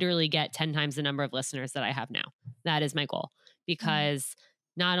literally get 10 times the number of listeners that I have now. That is my goal, because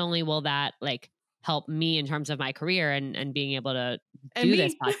not only will that like help me in terms of my career and being able to do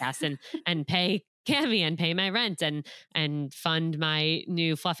this podcast and pay Cami and pay my rent and fund my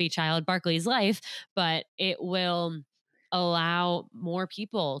new fluffy child Barkley's life, but it will allow more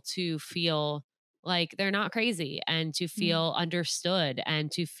people to feel like they're not crazy and to feel understood and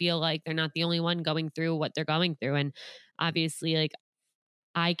to feel like they're not the only one going through what they're going through. And obviously, like,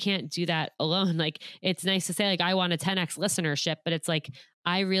 I can't do that alone. Like, it's nice to say, like, I want a 10x listenership, but it's like,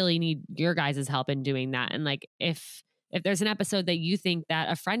 I really need your guys' help in doing that. And like, if there's an episode that you think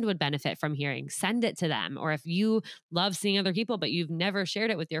that a friend would benefit from hearing, send it to them. Or if you love seeing other people, but you've never shared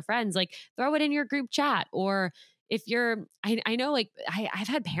it with your friends, like throw it in your group chat. Or if you're, I know like I've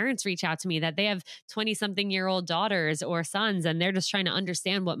had parents reach out to me that they have 20 something year old daughters or sons, and they're just trying to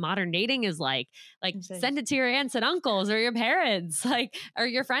understand what modern dating is like send it to your aunts and uncles or your parents, like, or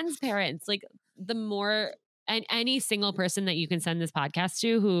your friends' parents. Like the more, and any single person that you can send this podcast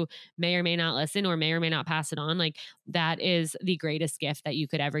to who may or may not listen or may or may not pass it on, like that is the greatest gift that you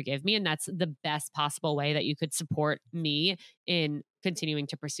could ever give me. And that's the best possible way that you could support me in continuing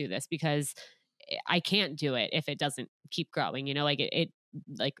to pursue this, because I can't do it if it doesn't keep growing, you know, like it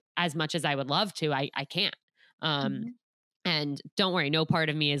like as much as I would love to, I can't. And don't worry, no part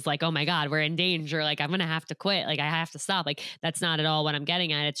of me is like, oh my God, we're in danger. Like I'm going to have to quit. Like I have to stop. Like that's not at all what I'm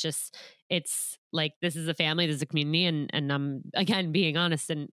getting at. It's just, it's like, this is a family, this is a community. And I'm again, being honest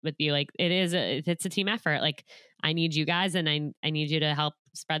and with you, like it's a team effort. Like I need you guys and I need you to help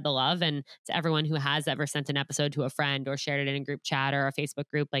spread the love. And to everyone who has ever sent an episode to a friend or shared it in a group chat or a Facebook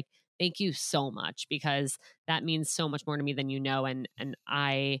group, like thank you so much, because that means so much more to me than you know. And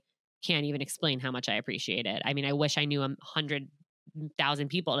I can't even explain how much I appreciate it. I mean, I wish I knew 100,000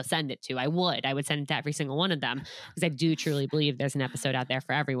 people to send it to. I would send it to every single one of them, because I do truly believe there's an episode out there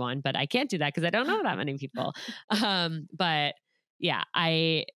for everyone, but I can't do that because I don't know that many people. But yeah,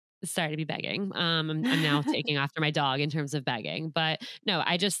 I started to be begging. I'm now taking after my dog in terms of begging, but no,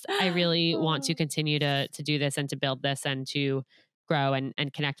 I really want to continue to do this and to build this and to grow and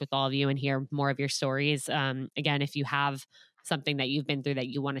connect with all of you and hear more of your stories. Again, if you have something that you've been through that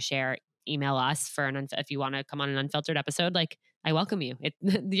you want to share, email us for if you want to come on an unfiltered episode. Like I welcome you.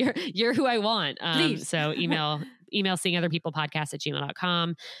 You're who I want. So email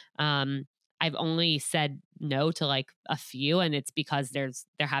seeingotherpeoplepodcast@gmail.com. I've only said no to like a few, and it's because there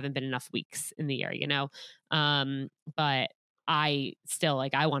haven't been enough weeks in the year, you know? But I still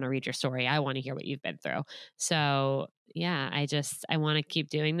I want to read your story. I want to hear what you've been through. So yeah, I want to keep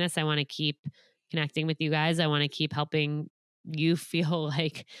doing this. I want to keep connecting with you guys. I want to keep helping you feel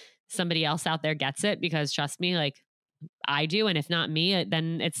like somebody else out there gets it, because trust me, like I do. And if not me,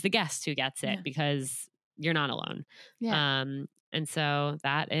 then it's the guest who gets it, because you're not alone. Yeah. And so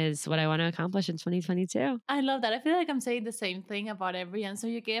that is what I want to accomplish in 2022. I love that. I feel like I'm saying the same thing about every answer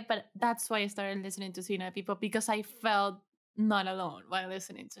you give, but that's why I started listening to Seeing Other People, because I felt not alone while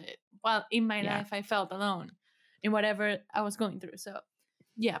listening to it. Well, in my life, I felt alone in whatever I was going through. So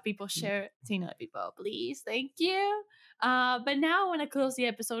yeah, people share Seeing Other People, please. Thank you. But now I want to close the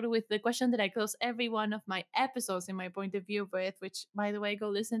episode with the question that I close every one of my episodes in my point of view with, which, by the way, go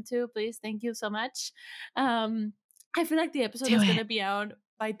listen to, please. Thank you so much. I feel like the episode is going to be out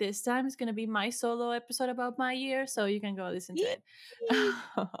by this time. It's going to be my solo episode about my year, so you can go listen to it. I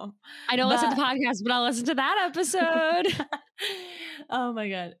don't listen to podcasts, but I'll listen to that episode. Oh my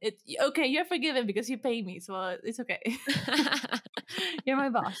God. Okay, you're forgiven because you pay me, so it's okay. You're my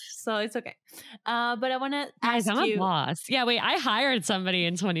boss, so it's okay. But I want to ask I'm you. a boss. Yeah, wait, I hired somebody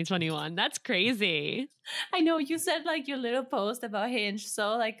in 2021. That's crazy. I know you said like your little post about Hinge,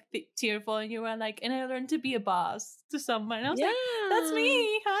 so like tearful, and you were like, and I learned to be a boss to someone. And I was like, that's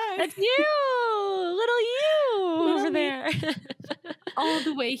me. Hi. That's you. Little you over there. All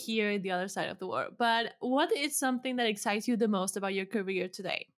the way here in the other side of the world. But what is something that excites you the most about your career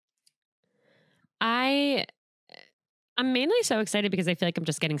today? I'm mainly so excited because I feel like I'm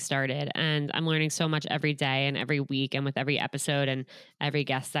just getting started, and I'm learning so much every day and every week and with every episode and every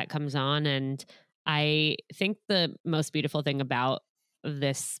guest that comes on. And I think the most beautiful thing about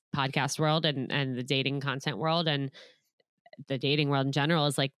this podcast world and the dating content world and the dating world in general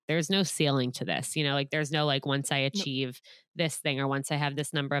is like, there's no ceiling to this, you know, like there's no like, once I achieve this thing or once I have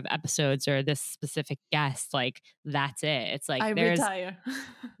this number of episodes or this specific guest, like that's it. It's like, I retire.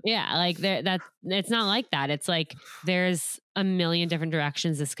 yeah, like that it's not like that. It's like there's a million different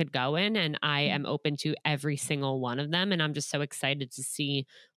directions this could go in, and I am open to every single one of them. And I'm just so excited to see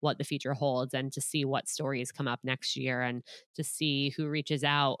what the future holds and to see what stories come up next year and to see who reaches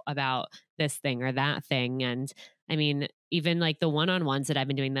out about this thing or that thing. And I mean, even like the one-on-ones that I've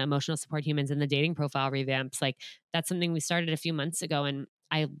been doing, the emotional support humans and the dating profile revamps, like that's something we started a few months ago, and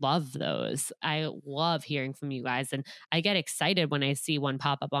I love those. I love hearing from you guys. And I get excited when I see one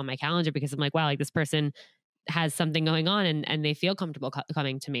pop up on my calendar because I'm like, wow, like this person has something going on and they feel comfortable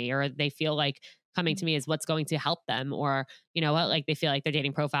coming to me, or they feel like coming to me is what's going to help them, or, you know what, like they feel like their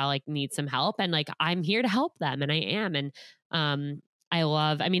dating profile like needs some help, and like I'm here to help them, and I am. And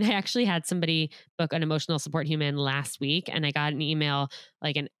I mean, I actually had somebody book an emotional support human last week, and I got an email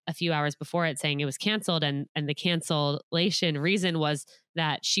like a few hours before it saying it was canceled, and the cancellation reason was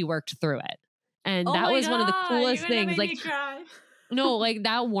that she worked through it. And that was one of the coolest things. Like, no, like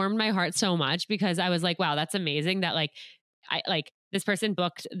that warmed my heart so much because I was like, wow, that's amazing that like this person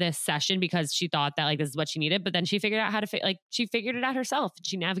booked this session because she thought that like this is what she needed, but then she figured out how to she figured it out herself.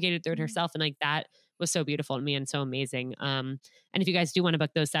 She navigated through it herself, and like that was so beautiful to me and so amazing. And if you guys do want to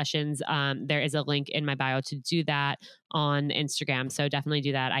book those sessions, there is a link in my bio to do that on Instagram. So definitely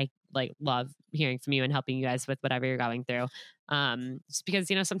do that. I like love hearing from you and helping you guys with whatever you're going through. Just because,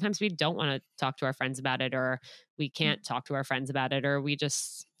 you know, sometimes we don't want to talk to our friends about it, or we can't talk to our friends about it, or we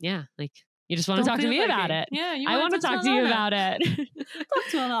just, like you just want to talk to me about it. Yeah. I want to talk to you about it. Talk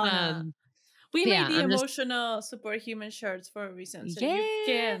to Ilana. We made the emotional support human shirts for a reason. So you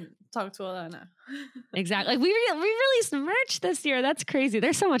can talk to Ilana. Exactly. Like we released merch this year. That's crazy.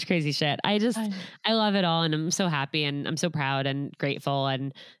 There's so much crazy shit. I love it all. And I'm so happy and I'm so proud and grateful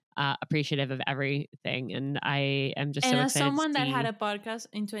and appreciative of everything. And I am just so excited. And as someone that had a podcast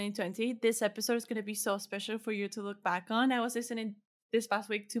in 2020, this episode is going to be so special for you to look back on. I was listening this past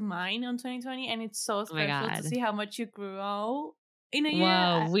week to mine on 2020, and it's so special to see how much you grew in a year.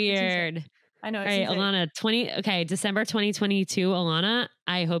 Whoa, weird. I know. All right, Ilana, December 2022, Ilana,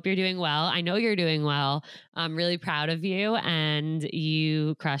 I hope you're doing well. I know you're doing well. I'm really proud of you, and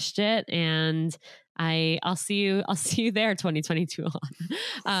you crushed it. And I'll see you there 2022,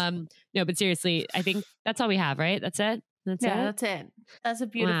 Ilana. No, but seriously, I think that's all we have, right? That's it? That's it. That's a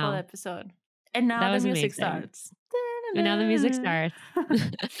beautiful episode. And now the music starts. And now the music starts.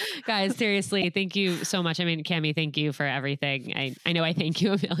 Guys, seriously, thank you so much. I mean, Cami, thank you for everything. I know I thank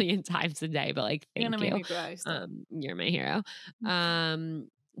you a million times a day, but like, thank you. Make me cry, you're my hero.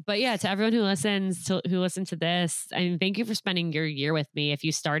 But yeah, to everyone who listened to this, I mean, thank you for spending your year with me. If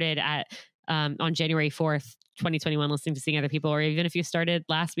you started on January 4th, 2021, listening to Seeing Other People, or even if you started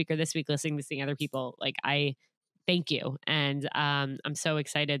last week or this week listening to Seeing Other People, like thank you. And I'm so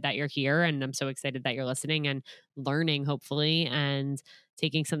excited that you're here, and I'm so excited that you're listening and learning, hopefully, and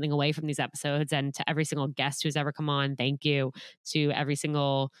taking something away from these episodes. And to every single guest who's ever come on, thank you. To every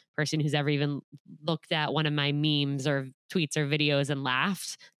single person who's ever even looked at one of my memes or tweets or videos and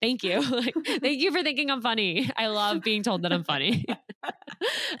laughed, thank you. Thank you for thinking I'm funny. I love being told that I'm funny.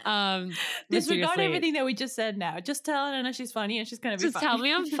 Disregard everything that we just said now. Just tell Ilana she's funny and she's gonna be funny. Just tell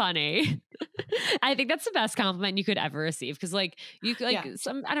me I'm funny. I think that's the best compliment you could ever receive. Cause like you could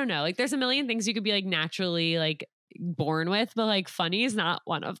I don't know, like there's a million things you could be like naturally like born with, but like funny is not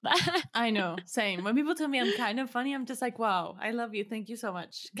one of that. I know. Same. When people tell me I'm kind of funny, I'm just like, wow, I love you. Thank you so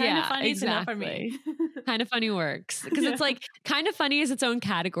much. Kind of funny is enough for me. Kind of funny works. Because it's like kind of funny is its own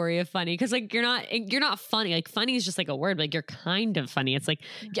category of funny. Because like you're not funny. Like funny is just like a word, but like you're kind of funny. It's like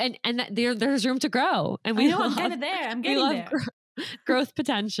and that there's room to grow. And I'm kind of there. I'm getting there. Growth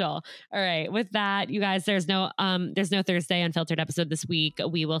potential. All right. With that, you guys, there's no Thursday Unfiltered episode this week.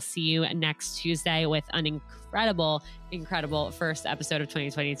 We will see you next Tuesday with an incredible first episode of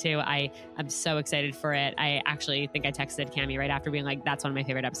 2022. I am so excited for it. I actually think I texted Cami right after being like, that's one of my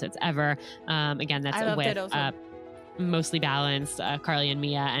favorite episodes ever. Again, that's with Mostly Balanced, Carly and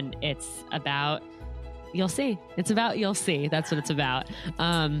Mia, and it's about you'll see. That's what it's about.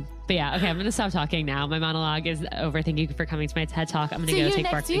 But yeah, okay, I'm going to stop talking now. My monologue is over. Thank you for coming to my TED Talk. I'm going to go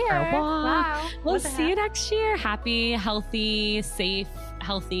take Barkley for a walk. Wow. We'll see you next year. Happy, healthy, safe,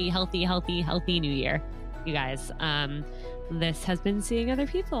 healthy new year, you guys. This has been Seeing Other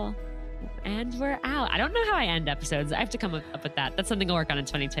People. And we're out. I don't know how I end episodes. I have to come up with that. That's something I'll work on in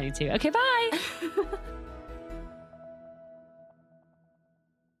 2022. Okay, bye.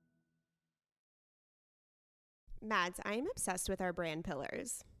 Mads, I am obsessed with our brand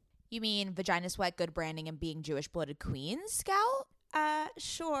pillars. You mean vagina sweat, good branding, and being Jewish blooded queens, Scout?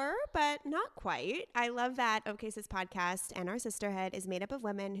 Sure, but not quite. I love that OK Sis podcast and our sisterhood is made up of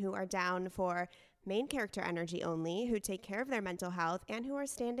women who are down for main character energy only, who take care of their mental health, and who are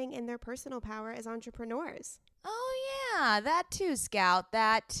standing in their personal power as entrepreneurs. Oh, yeah, that too, Scout,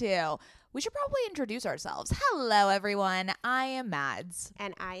 that too. We should probably introduce ourselves. Hello, everyone. I am Mads.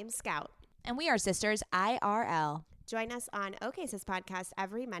 And I am Scout. And we are sisters IRL. Join us on OK Sis podcast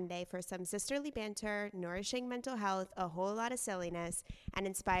every Monday for some sisterly banter, nourishing mental health, a whole lot of silliness, and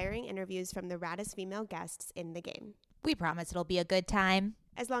inspiring interviews from the raddest female guests in the game. We promise it'll be a good time.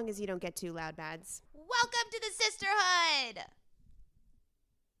 As long as you don't get too loud, Mads. Welcome to the sisterhood!